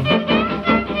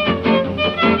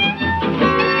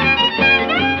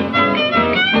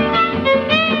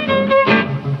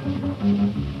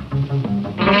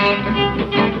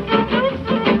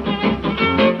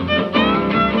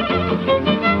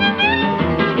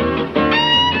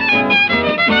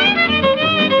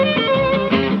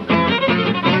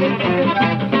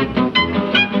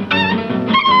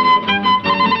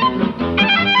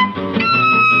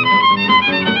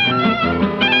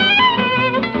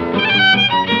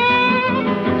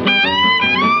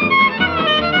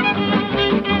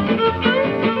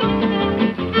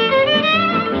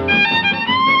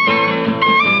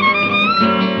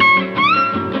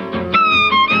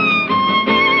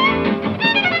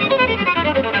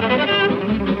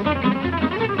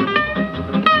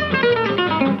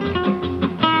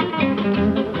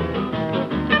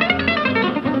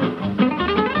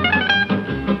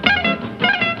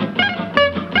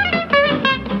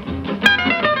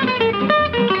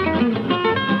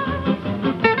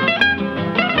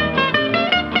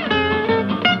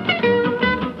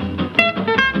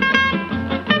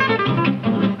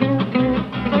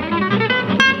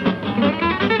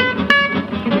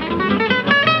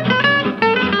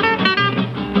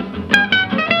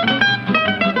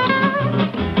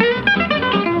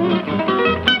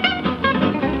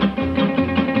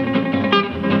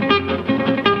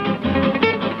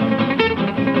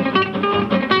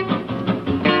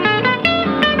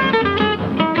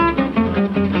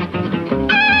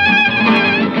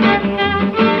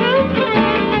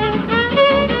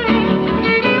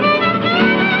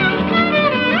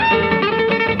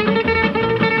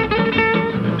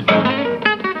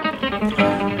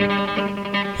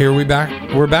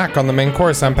 We're back on the main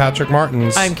course. I'm Patrick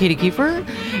Martins. I'm Katie Kiefer,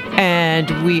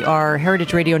 and we are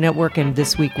Heritage Radio Network, and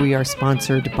this week we are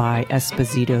sponsored by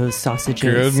Esposito's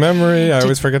Sausages. Good memory. I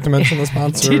always forget to mention the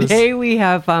sponsors. Today we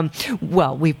have,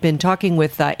 we've been talking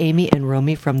with Amy and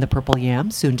Romy from the Purple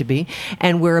Yam, soon to be,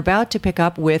 and we're about to pick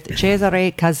up with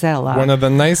Cesare Casella. One of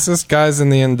the nicest guys in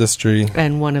the industry.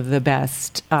 And one of the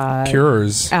best.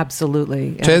 Cures.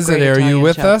 Absolutely. Cesare, are you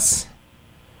with us?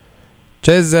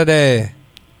 Cesare.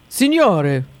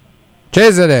 Signore.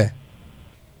 Cesare.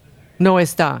 No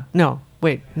está. No.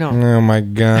 Wait, no. Oh, my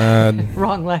God.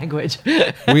 Wrong language.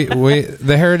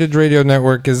 The Heritage Radio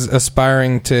Network is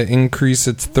aspiring to increase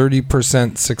its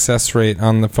 30% success rate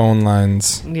on the phone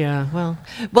lines. Yeah,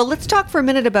 well, let's talk for a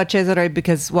minute about Cesare,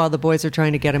 because while the boys are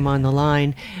trying to get him on the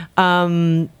line,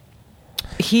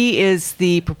 he is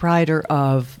the proprietor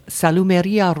of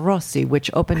Salumeria Rossi, which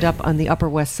opened up on the Upper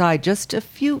West Side just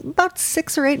about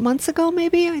 6 or 8 months ago,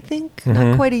 maybe, I think. Mm-hmm.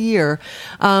 Not quite a year.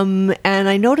 And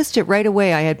I noticed it right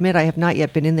away. I admit I have not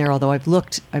yet been in there, although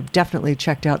I've definitely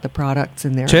checked out the products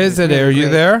in there. Cesare, really, are you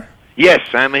there? Yes,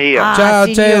 I'm here. Ciao,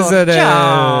 Cesare.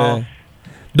 Ciao.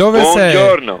 Dove sei?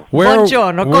 Buongiorno.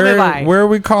 Buongiorno, come vai? Where are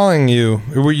we calling you?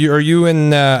 Are you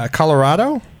in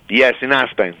Colorado? Yes, in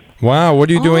Aspen. Wow, what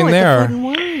are you doing there?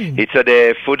 It's at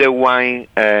the Food and Wine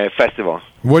Festival.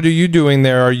 What are you doing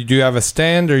there? Do you have a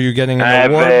stand, or are you getting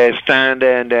an award? I have a stand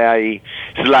and I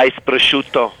slice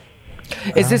prosciutto.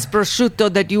 Is this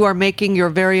prosciutto that you are making your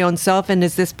very own self, and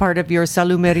is this part of your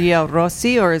Salumeria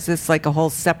Rossi, or is this like a whole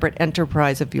separate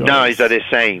enterprise of yours? No, it's the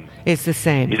same. It's the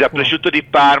same. It's a prosciutto di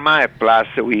Parma, plus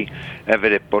we have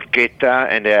the porchetta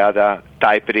and the other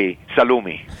type of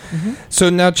salumi. Mm-hmm. So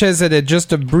now, Cesare,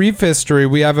 just a brief history.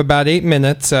 We have about 8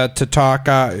 minutes to talk.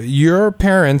 Your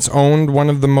parents owned one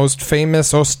of the most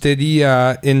famous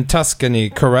osteria in Tuscany,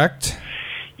 correct?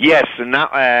 Yes. Now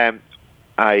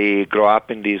I grew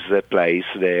up in this place.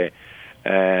 There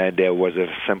was a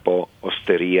simple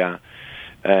osteria,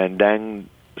 and then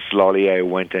slowly I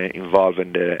went involved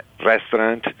in the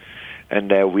restaurant,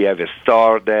 and we have a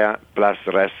store there plus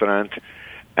restaurant,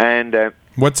 and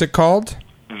what's it called?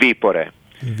 Vipore.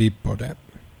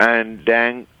 And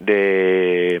then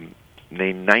in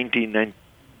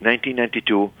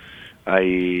 1992,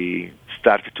 I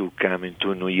started to come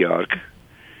into New York,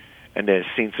 and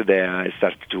since there I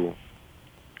started to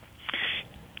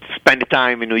spend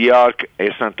time in New York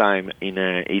and some time in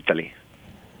Italy.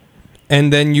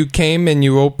 And then you came and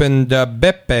you opened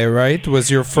Beppe, right?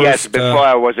 Was your first... Yes, before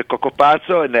I was a Coco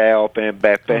Pazzo, and I opened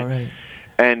Beppe. All right.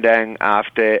 And then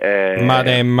after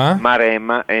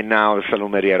Maremma, and now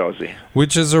Salumeria Rossi.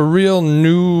 Which is a real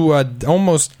new,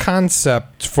 almost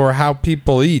concept for how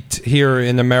people eat here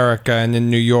in America and in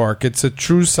New York. It's a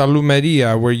true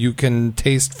salumeria where you can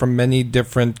taste from many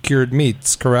different cured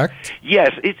meats, correct?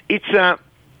 Yes, it's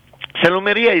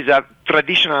Salumeria is a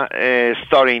traditional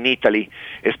story in Italy,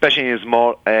 especially in a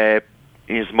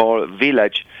small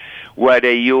village, where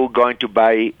you're going to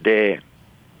buy the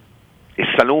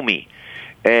salumi,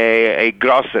 a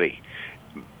grocery.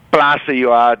 Plus,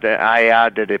 I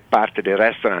added a part of the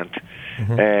restaurant.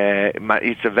 Mm-hmm.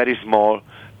 It's a very small,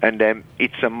 and then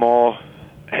it's a more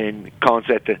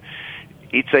concept.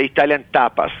 It's an Italian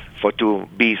tapas, to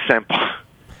be simple.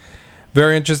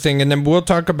 Very interesting, and then we'll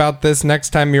talk about this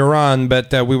next time you're on,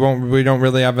 but we don't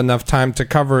really have enough time to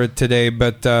cover it today.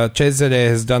 But Cesare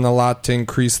has done a lot to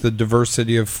increase the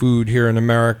diversity of food here in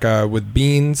America with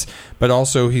beans, but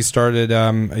also he started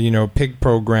a pig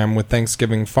program with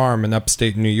Thanksgiving Farm in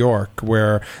upstate New York,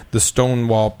 where the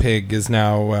Stonewall pig is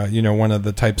now one of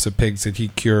the types of pigs that he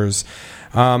cures.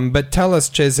 But tell us,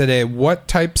 Cesare, what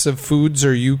types of foods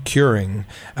are you curing?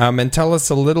 And tell us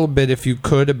a little bit, if you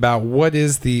could, about what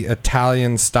is the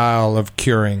Italian style of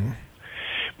curing.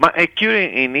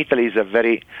 Curing in Italy is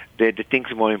the things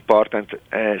more important,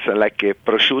 so like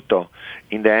prosciutto.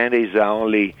 In the end, is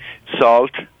only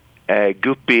salt,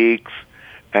 good pigs,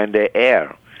 and the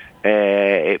air,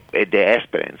 the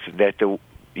esperance, that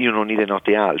you don't need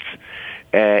nothing else.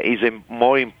 Is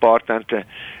more important.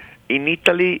 In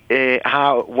Italy,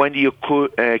 when you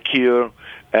cure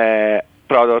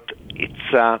product,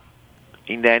 it's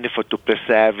in the end to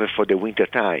preserve for the winter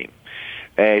time.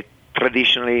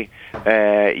 Traditionally,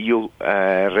 you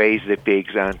raise the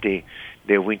pigs until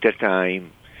the winter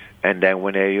time, and then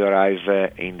when you arrive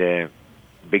in the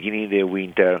beginning of the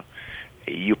winter,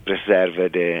 you preserve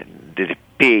the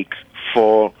pigs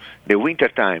for the winter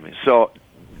time. So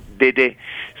the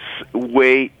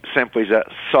way simple is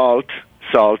salt.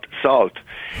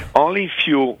 Only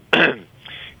few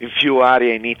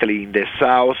area in Italy, in the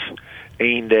south,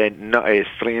 in the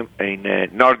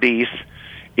northeast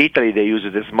Italy, they use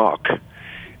the smoke.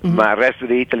 But the rest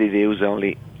of Italy, they use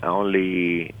only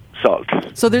salt.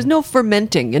 So there's no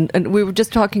fermenting, and we were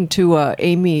just talking to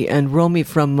Amy and Romy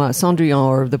from Cendrillon,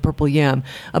 or the Purple Yam,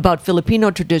 about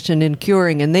Filipino tradition in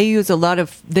curing, and they use a lot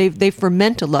of they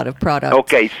ferment a lot of products.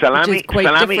 Okay, salami, which is quite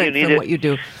salami, different from what you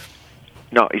do.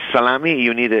 No, it's salami.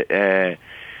 You need the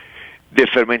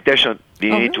fermentation.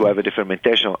 You need to have the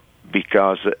fermentation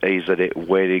because it's the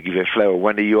way they give a flavor.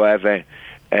 When you have a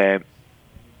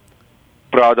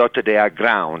product, they are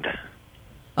ground.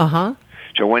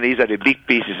 So when these are the big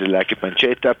pieces like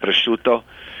pancetta, prosciutto,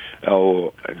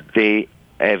 they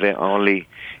have only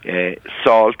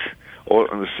salt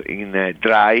or in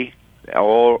dry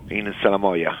or in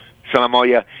salamoia.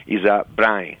 Salamoia is a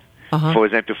brine. For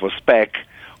example, for speck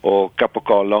or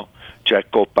capocollo,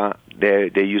 coppa,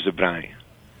 they use a brine.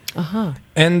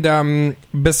 And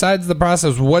besides the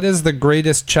process, what is the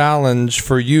greatest challenge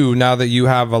for you now that you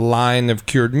have a line of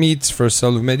cured meats for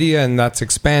Salumeria and that's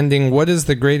expanding? What is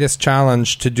the greatest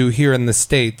challenge to do here in the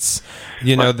States,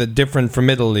 that different from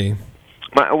Italy?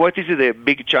 What is the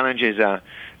big challenge is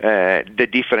the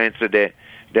difference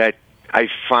that I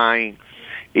find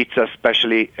it's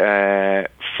especially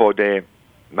for the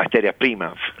materia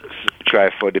prima,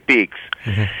 for the pigs.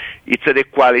 It's the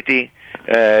quality.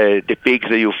 The pigs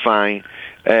that you find,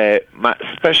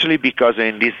 especially because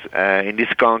in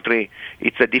this country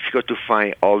it's difficult to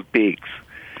find old pigs.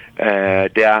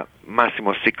 They are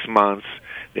maximum 6 months.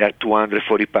 They are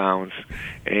 240 pounds.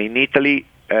 In Italy,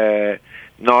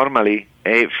 normally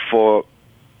for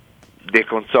the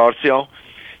consortium,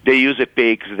 they use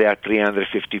pigs. They are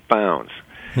 350 pounds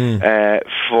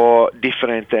for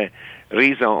different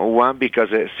reasons. One, because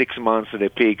 6 months the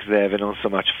pigs they have not so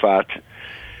much fat.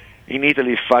 In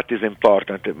Italy, fat is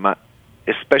important, but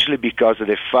especially because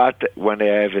the fat, when they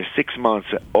have 6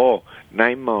 months or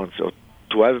 9 months or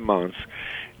 12 months,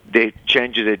 they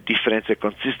change the difference, the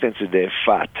consistency of the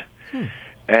fat.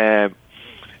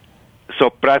 So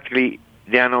practically,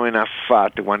 there are not enough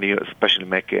fat when you especially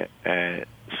make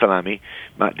salami,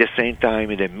 but at the same time,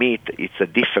 the meat, it's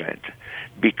different,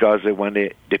 because when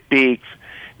the pigs,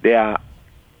 they are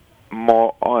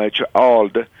more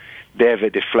old,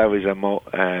 the flavors are more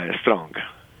strong.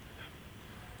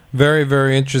 Very,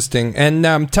 very interesting. And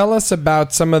tell us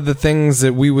about some of the things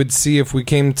that we would see if we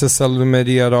came to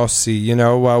Salumeria Rossi.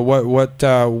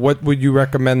 What would you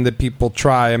recommend that people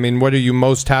try? I mean, what are you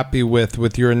most happy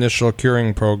with your initial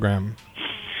curing program?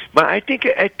 But I think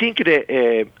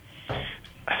that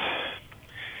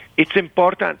it's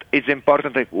important. It's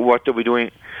important that what we're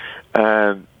doing.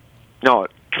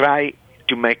 Try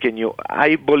to make a new.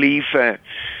 I believe that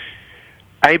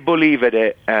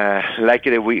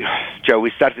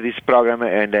we started this program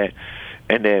and I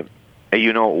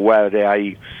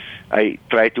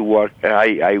try to work.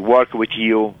 I work with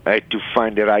you to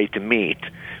find the right meat,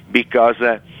 because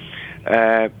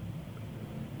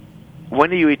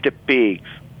when you eat the pigs,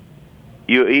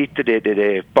 you eat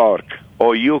the pork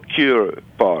or you cure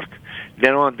pork.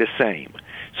 They're not the same.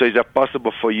 So it's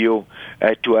possible for you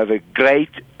to have a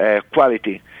great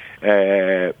quality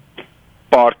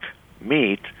pork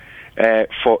meat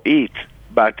for eat,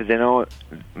 but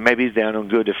maybe they are not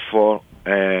good for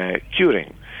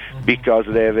curing, because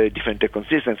they have a different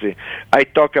consistency. I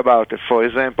talk about, for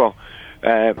example,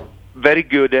 very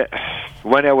good.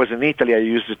 When I was in Italy, I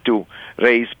used to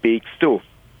raise pigs too,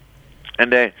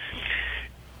 and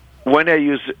when I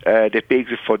use the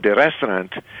pigs for the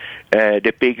restaurant,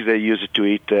 the pigs are used to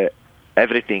eat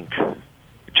everything,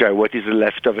 what is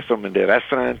left over from the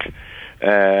restaurant,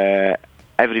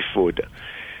 every food.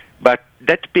 But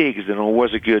that pigs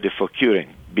was good for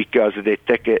curing, because they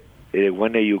take it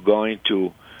when you're going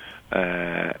to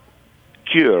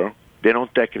cure, they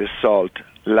don't take the salt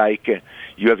like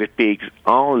you have a pigs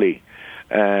only.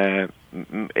 The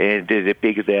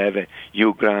pigs they have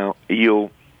you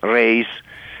raise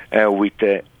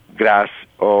with grass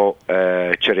or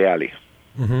cereali.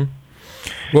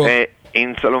 Well,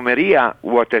 in Salumeria,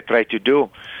 what I try to do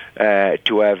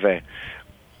to have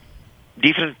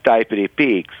different type of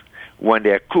pigs when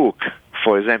they are cooked.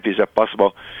 For example, is it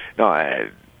possible? I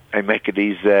make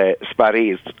these spare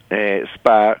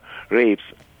ribs.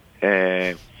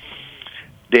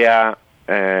 They are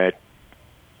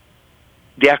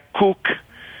cooked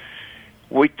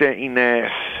with in a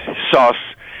sauce,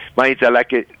 but it's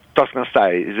like a Toscan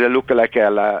style. It look like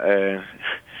alla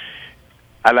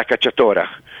cacciatora,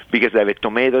 because they have a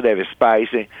tomato, they have a spice.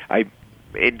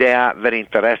 They are very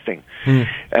interesting.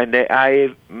 And I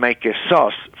make a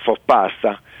sauce for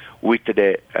pasta with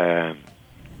the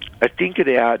I think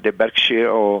they are the Berkshire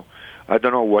or I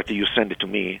don't know what you send it to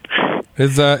me.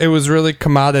 It was really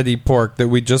commodity pork that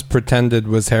we just pretended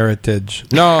was heritage.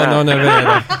 No, non è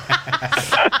vero.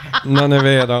 Non è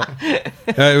vero.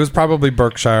 It was probably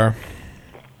Berkshire.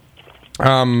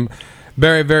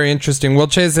 Very, very interesting. Well,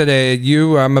 Cesare,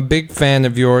 I'm a big fan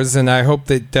of yours, and I hope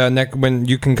that when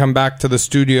you can come back to the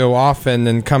studio often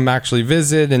and come actually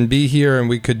visit and be here, and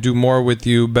we could do more with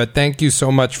you. But thank you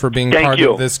so much for being part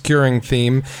of this curing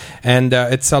theme. And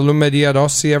it's Salumeria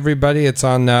Rossi, everybody. It's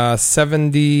on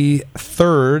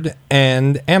 73rd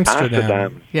and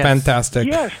Amsterdam. Yes. Fantastic.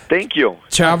 Yes, thank you.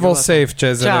 Travel safe,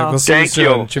 Cesare. Ciao. We'll see you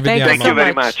soon. Thank you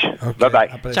very much. Okay.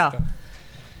 Bye-bye. Ciao.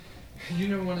 You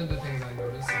know, one of the things I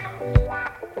noticed about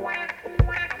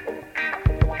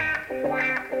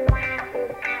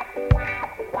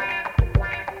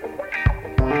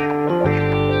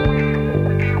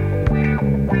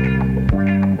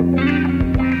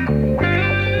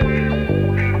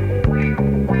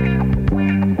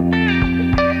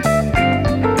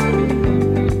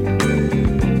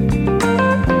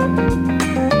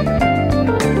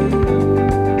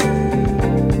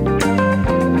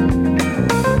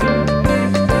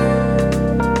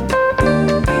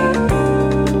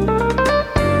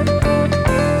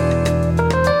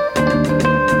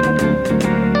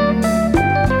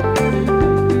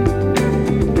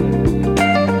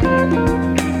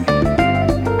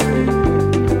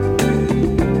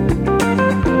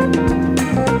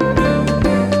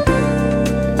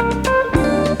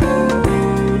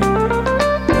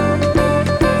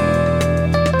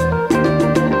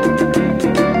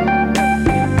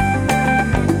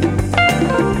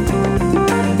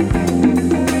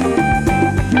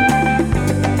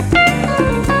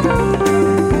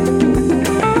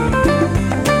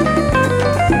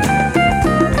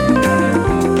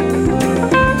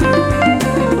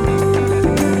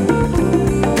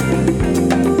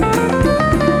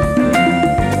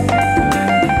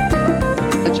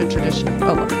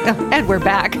We're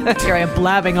back. Here I am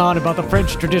blabbing on about the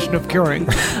French tradition of curing.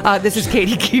 This is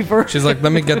Katy Kiefer. She's like,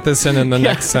 let me get this in the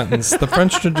next sentence. The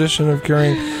French tradition of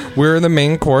curing. We're the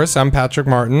main course. I'm Patrick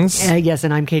Martins. Yes,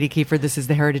 and I'm Katy Kiefer. This is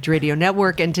the Heritage Radio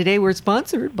Network, and today we're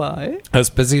sponsored by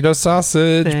Esposito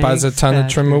Sausage. Thanks, buys a ton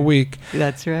of trim a week.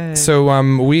 That's right. So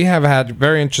we have had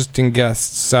very interesting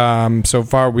guests. So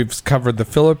far, we've covered the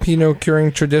Filipino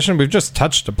curing tradition. We've just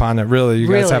touched upon it, really. You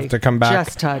guys have to come back.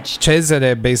 Just touched.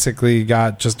 Cesare basically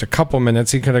got just a couple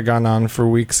minutes. He could have gone on for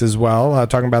weeks as well,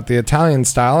 talking about the Italian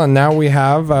style. And now we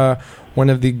have one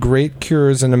of the great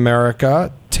cures in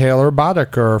America, Taylor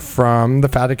Boeticher from the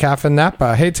Fatted Calf in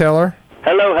Napa. Hey, Taylor.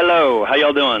 Hello. How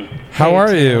y'all doing? How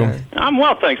are you? I'm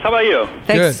well, thanks. How about you?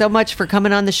 Thanks Good. so much for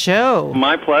coming on the show.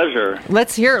 My pleasure.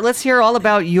 Let's hear all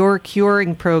about your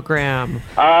curing program.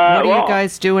 What are you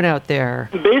guys doing out there?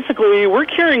 Basically, we're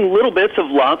curing little bits of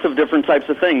lots of different types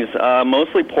of things.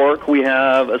 Mostly pork. We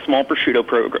have a small prosciutto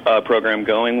program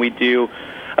going. We do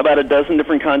about a dozen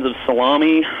different kinds of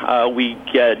salami. We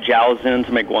get jows in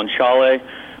to make guanciale.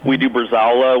 We do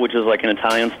bresaola, which is like an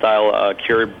Italian-style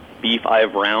cured beef eye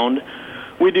of round.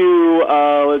 We do,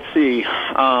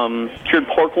 cured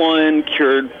pork loin,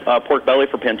 cured pork belly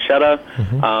for pancetta,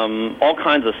 all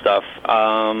kinds of stuff.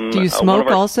 Do you smoke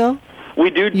also?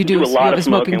 We do. You do a lot of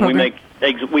smoking. Program? We make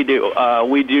eggs. We do.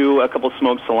 We do a couple of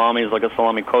smoked salamis, like a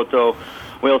salami cotto.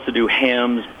 We also do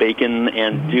hams, bacon,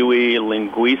 andouille,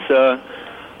 linguiça.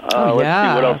 Let's see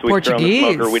what else we throw on the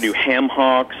smoker. We do ham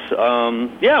hocks. We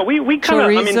kind of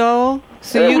chorizo.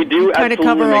 So you kind of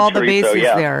cover all the bases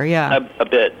there. Yeah, a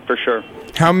bit for sure.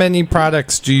 How many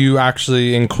products do you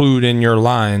actually include in your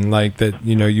line, like that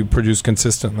you produce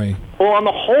consistently? Well, on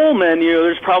the whole menu,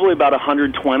 there's probably about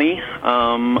 120.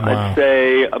 Wow. I'd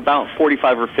say about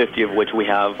 45 or 50 of which we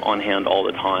have on hand all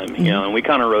the time. And we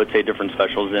kind of rotate different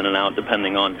specials in and out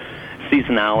depending on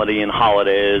seasonality and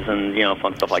holidays and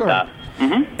fun stuff like that.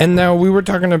 Mm-hmm. And now we were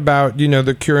talking about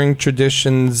the curing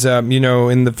traditions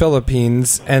in the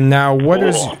Philippines, and now what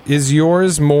is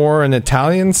yours more an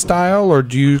Italian style, or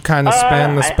do you kind of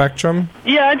span the spectrum?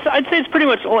 I'd say it's pretty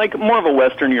much like more of a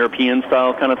Western European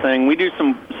style kind of thing. We do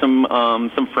some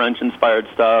French inspired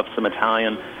stuff, some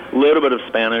Italian, a little bit of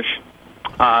Spanish.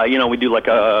 We do like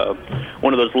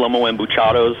one of those lomo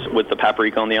embuchados with the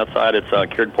paprika on the outside. It's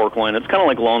cured pork loin. It's kind of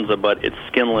like lonza, but it's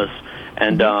skinless.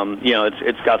 And,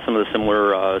 it's got some of the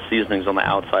similar seasonings on the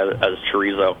outside as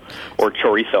chorizo, or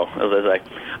chorizo, as I say.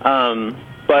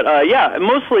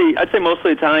 I'd say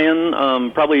mostly Italian,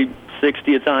 probably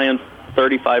 60 Italian,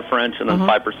 35 French, and then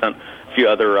 5% a few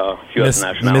other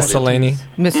nationalities.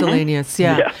 Miscellaneous,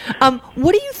 yeah.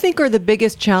 What do you think are the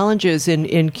biggest challenges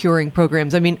in curing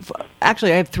programs? I mean,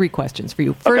 actually, I have three questions for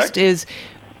you. First is...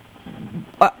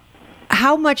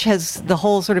 how much has the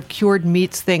whole sort of cured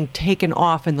meats thing taken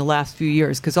off in the last few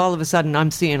years? Because all of a sudden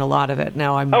I'm seeing a lot of it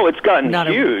now. It's gotten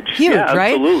huge. Huge, yeah,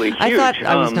 right? Absolutely huge. I thought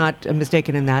I was not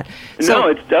mistaken in that. No,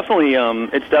 it's definitely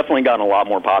gotten a lot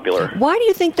more popular. Why do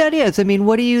you think that is? I mean,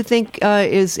 what do you think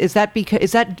is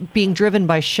that being driven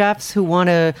by chefs who want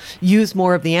to use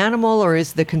more of the animal, or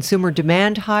is the consumer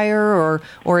demand higher,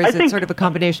 or is it sort of a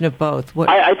combination of both?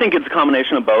 I think it's a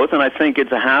combination of both, and I think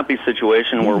it's a happy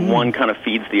situation where one kind of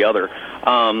feeds the other.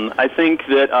 I think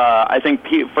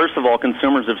first of all,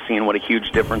 consumers have seen what a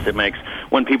huge difference it makes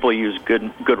when people use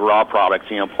good raw products.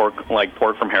 Pork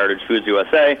from Heritage Foods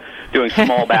USA, doing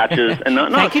small batches, and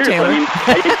Thank you, seriously. Taylor.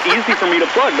 I mean, it's easy for me to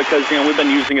plug because we've been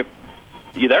using it.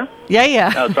 You there?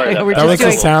 Yeah. Oh, sorry. We're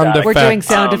doing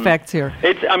sound effects here.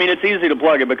 It's easy to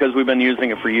plug it because we've been using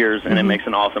it for years, and it makes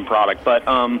an awesome product. But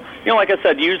like I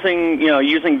said, using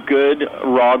good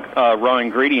raw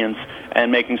ingredients and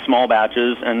making small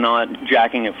batches and not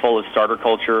jacking it full of starter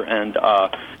culture and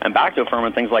bactofilm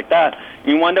and things like that,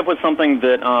 you wind up with something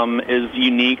that is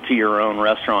unique to your own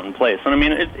restaurant and place. And I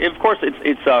mean, of course,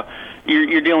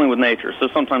 you're dealing with nature, so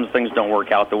sometimes things don't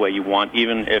work out the way you want,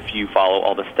 even if you follow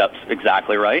all the steps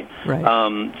exactly right. Right.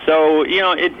 I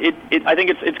think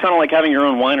it's kind of like having your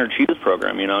own wine or cheese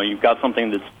program. You've got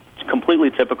something that's completely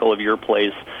typical of your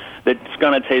place that's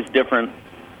going to taste different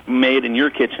made in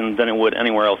your kitchen than it would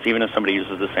anywhere else, even if somebody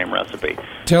uses the same recipe.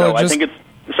 Taylor, I think it's...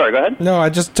 Sorry, go ahead. No,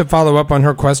 just to follow up on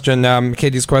her question,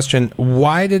 Katie's question,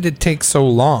 why did it take so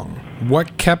long?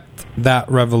 What kept that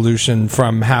revolution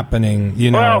from happening,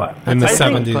 in the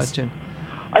 70s?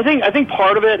 I think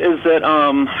part of it is that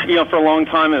for a long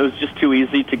time it was just too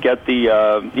easy to get the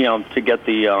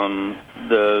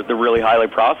really highly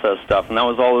processed stuff, and that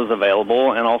was all that was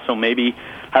available, and also maybe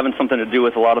having something to do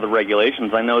with a lot of the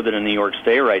regulations. I know that in New York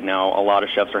State right now, a lot of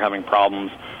chefs are having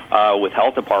problems with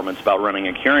health departments about running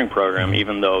a curing program,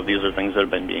 even though these are things that have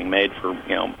been being made for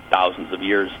thousands of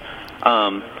years.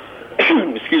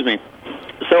 Excuse me.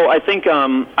 So I think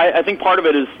part of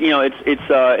it is it's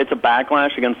a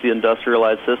backlash against the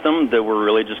industrialized system that we're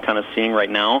really just kind of seeing right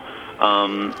now,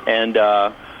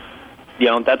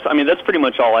 that's pretty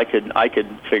much all I could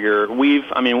figure.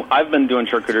 I've been doing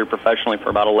charcuterie professionally for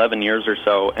about 11 years or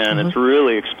so, and it's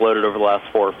really exploded over the last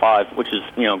 4 or 5, which is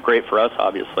great for us,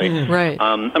 obviously. Right.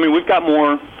 We've got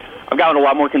more. I've got a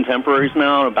lot more contemporaries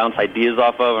now to bounce ideas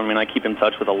off of. I keep in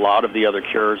touch with a lot of the other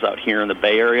curers out here in the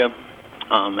Bay Area.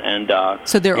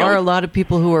 So there are a lot of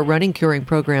people who are running curing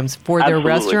programs for their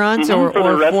restaurants, or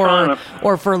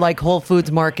for like Whole Foods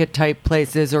market type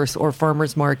places, or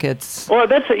farmers markets. Well,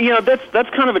 that's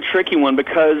kind of a tricky one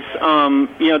because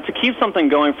to keep something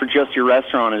going for just your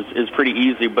restaurant is pretty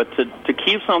easy, but to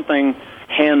keep something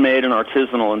handmade and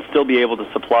artisanal and still be able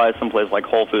to supply someplace like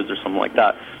Whole Foods or something like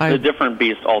that, it's a different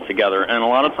beast altogether. And a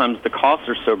lot of times the costs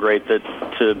are so great that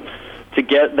to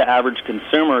get the average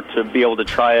consumer to be able to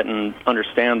try it and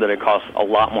understand that it costs a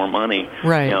lot more money,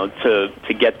 right.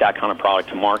 To get that kind of product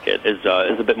to market is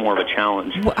a bit more of a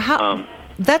challenge. Well,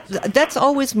 that's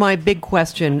always my big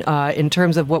question in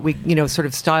terms of what we sort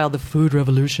of style the food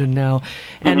revolution now,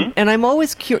 and I'm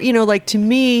always curious. To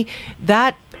me,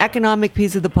 that economic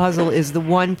piece of the puzzle is the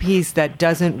one piece that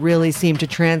doesn't really seem to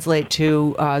translate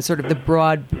to sort of the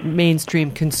broad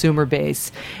mainstream consumer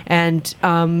base, and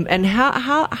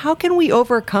how can we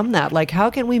overcome that? Like, how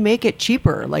can we make it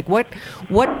cheaper? Like, what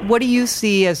do you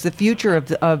see as the future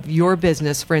of your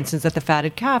business, for instance, at the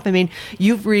Fatted Calf?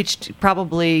 You've reached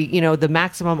probably the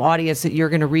maximum audience that you're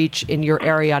going to reach in your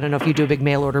area. I don't know if you do a big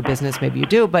mail order business, maybe you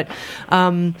do, but.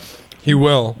 He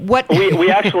will. What we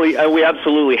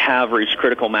absolutely have reached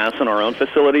critical mass in our own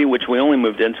facility, which we only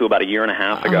moved into about a year and a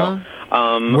half ago.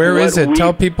 Where is it?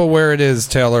 Tell people where it is,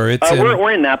 Taylor.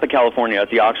 We're in Napa, California, at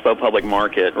the Oxbow Public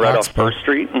Market, right off First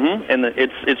Street, and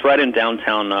it's right in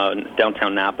downtown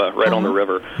Napa, right on the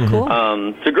river. Cool.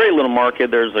 It's a great little market.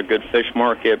 There's a good fish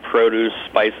market, produce,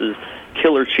 spices,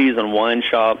 killer cheese and wine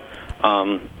shop.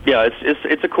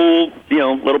 It's a cool,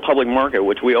 little public market,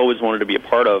 which we always wanted to be a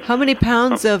part of. How many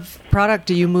pounds of product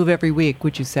do you move every week,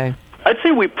 would you say? I'd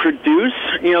say we produce,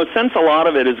 since a lot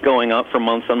of it is going up for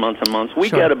months and months and months,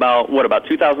 we get about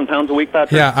 2,000 pounds a week,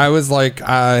 Patrick? Yeah, I was like,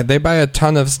 they buy a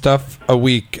ton of stuff a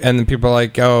week, and then people are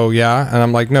like, oh, yeah? And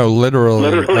I'm like, no,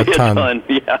 literally a ton.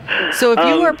 Yeah. So if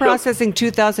you are processing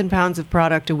 2,000 pounds of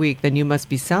product a week, then you must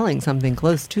be selling something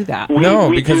close to that.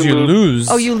 Because you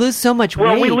lose. Oh, you lose so much weight.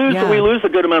 Well, we lose a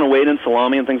good amount of weight in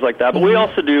salami and things like that, but we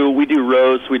also do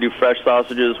roasts, we do fresh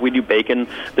sausages, we do bacon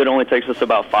that only takes us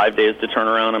about 5 days to turn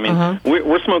around.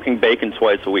 We're smoking bacon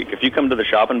twice a week. If you come to the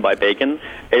shop and buy bacon,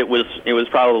 it was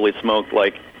probably smoked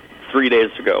like 3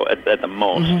 days to go at the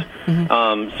most.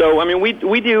 So I mean,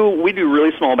 we do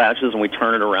really small batches and we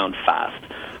turn it around fast.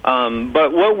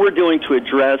 But what we're doing to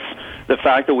address the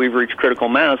fact that we've reached critical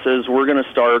mass is we're going to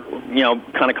start,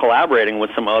 kind of collaborating with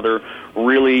some other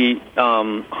really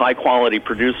high-quality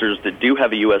producers that do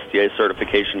have a USDA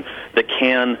certification that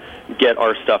can get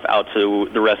our stuff out to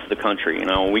the rest of the country.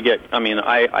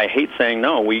 I hate saying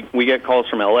no. We get calls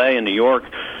from LA and New York.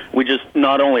 We just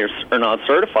not only are not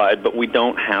certified, but we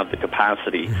don't have the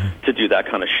capacity to do that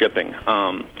kind of shipping.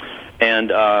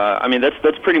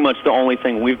 That's pretty much the only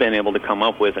thing we've been able to come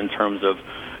up with in terms of,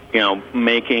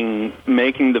 making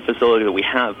the facility that we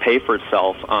have pay for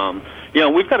itself.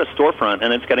 We've got a storefront,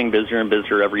 and it's getting busier and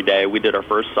busier every day. We did our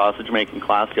first sausage making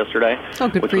class yesterday,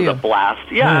 which was a blast.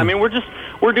 Yeah, we're just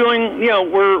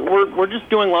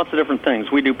doing lots of different things.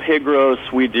 We do pig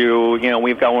roasts. We do,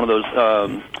 we've got one of those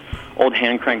old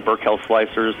hand crank Burkell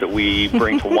slicers that we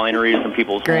bring to wineries and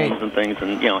people's homes and things,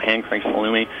 and hand crank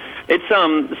salumi. It's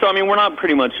we're not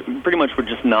pretty much we're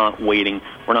just not waiting.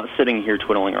 We're not sitting here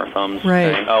twiddling our thumbs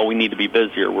saying, "Oh, we need to be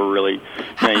busier." We're really,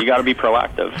 you got to be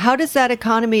proactive. How does that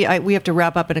economy? We have to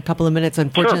wrap up in a couple of minutes.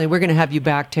 Unfortunately, we're going to have you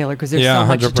back, Taylor, because there's so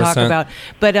much 100%. To talk about.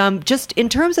 But just in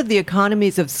terms of the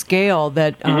economies of scale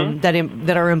that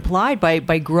that are implied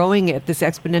by growing at this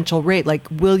exponential rate, like,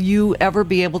 will you ever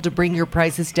be able to bring your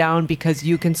prices down because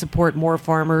you can support more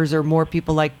farmers or more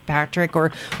people like Patrick,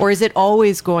 or is it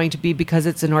always going to be because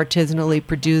it's an artisanally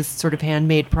produced sort of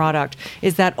handmade product?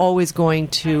 Is that always going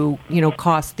to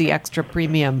cost the extra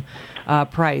premium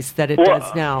price that it does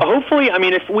now? Hopefully,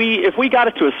 if we got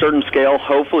it to a certain scale,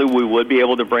 hopefully we would be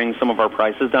able to bring some of our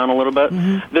prices down a little bit.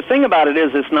 The thing about it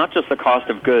is, it's not just the cost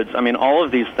of goods. All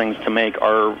of these things to make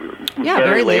are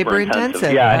very labor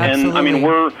intensive. Yeah, absolutely.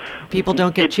 And people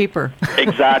don't get cheaper.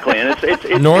 Exactly, and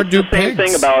it's nor the do same pigs.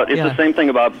 thing about the same thing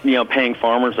about paying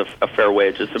farmers a fair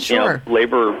wage. It's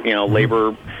labor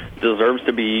labor deserves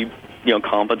to be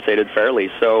compensated fairly.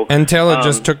 So, and Taylor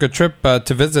just took a trip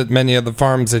to visit many of the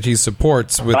farms that he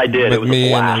supports with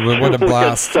me, and what a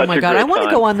blast! Oh my God, I want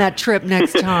to go on that trip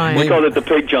next time. We called it the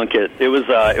pig junket. It was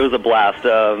a blast.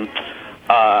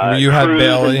 You had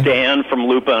Bailey, and Dan from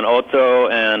Lupa and Otto,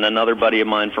 and another buddy of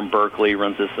mine from Berkeley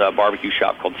runs this barbecue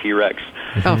shop called T-Rex.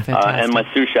 Oh, fantastic. And my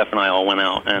sous chef and I all went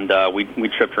out, and we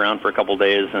tripped around for a couple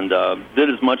days and did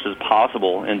as much as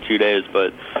possible in 2 days.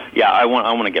 But yeah, I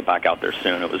want to get back out there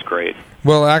soon. It was great.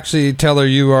 Well, actually, Taylor,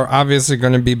 you are obviously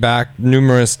going to be back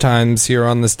numerous times here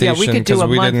on the station. Yeah, we could do a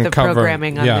month of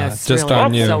programming on this. Just really.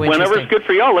 on you. So whenever it's good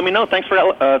for y'all, let me know. Thanks for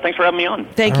having me on.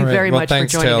 Thank you very much for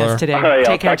joining us today. All right,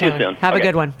 Take care, Taylor. Taylor. Have a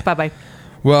good one. Bye-bye.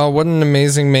 Well, what an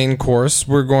amazing main course.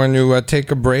 We're going to take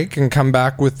a break and come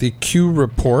back with the Q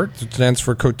Report, which stands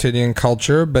for Quotidian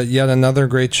Culture, but yet another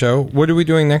great show. What are we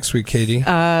doing next week, Katie?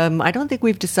 I don't think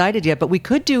we've decided yet, but we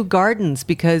could do gardens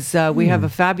because we have a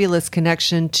fabulous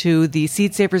connection to the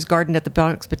Seed Savers Garden at the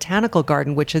Bronx Botanical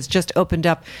Garden, which has just opened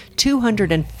up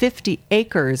 250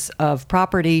 acres of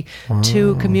property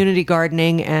to community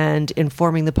gardening and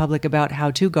informing the public about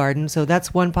how to garden. So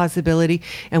that's one possibility,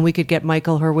 and we could get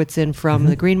Michael Hurwitz in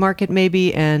from the Green Market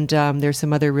maybe, and there's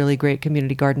some other really great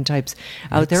community garden types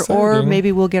out there. Or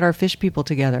maybe we'll get our fish people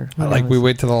together. We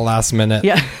wait till the last minute.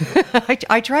 Yeah.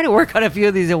 I try to work on a few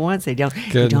of these at once. They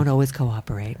don't always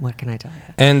cooperate. What can I tell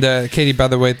you? And Katie, by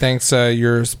the way, thanks.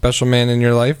 Your special man in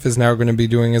your life is now going to be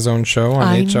doing his own show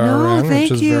on HRN.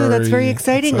 Thank you. That's very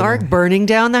exciting. Art Burning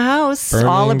Down the House.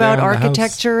 All about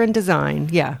architecture and design.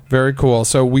 Yeah. Very cool.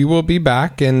 So we will be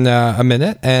back in a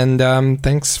minute. And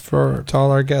thanks to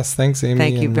all our guests. Thanks, Amy.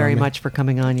 Thank you very much for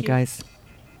coming on, you guys.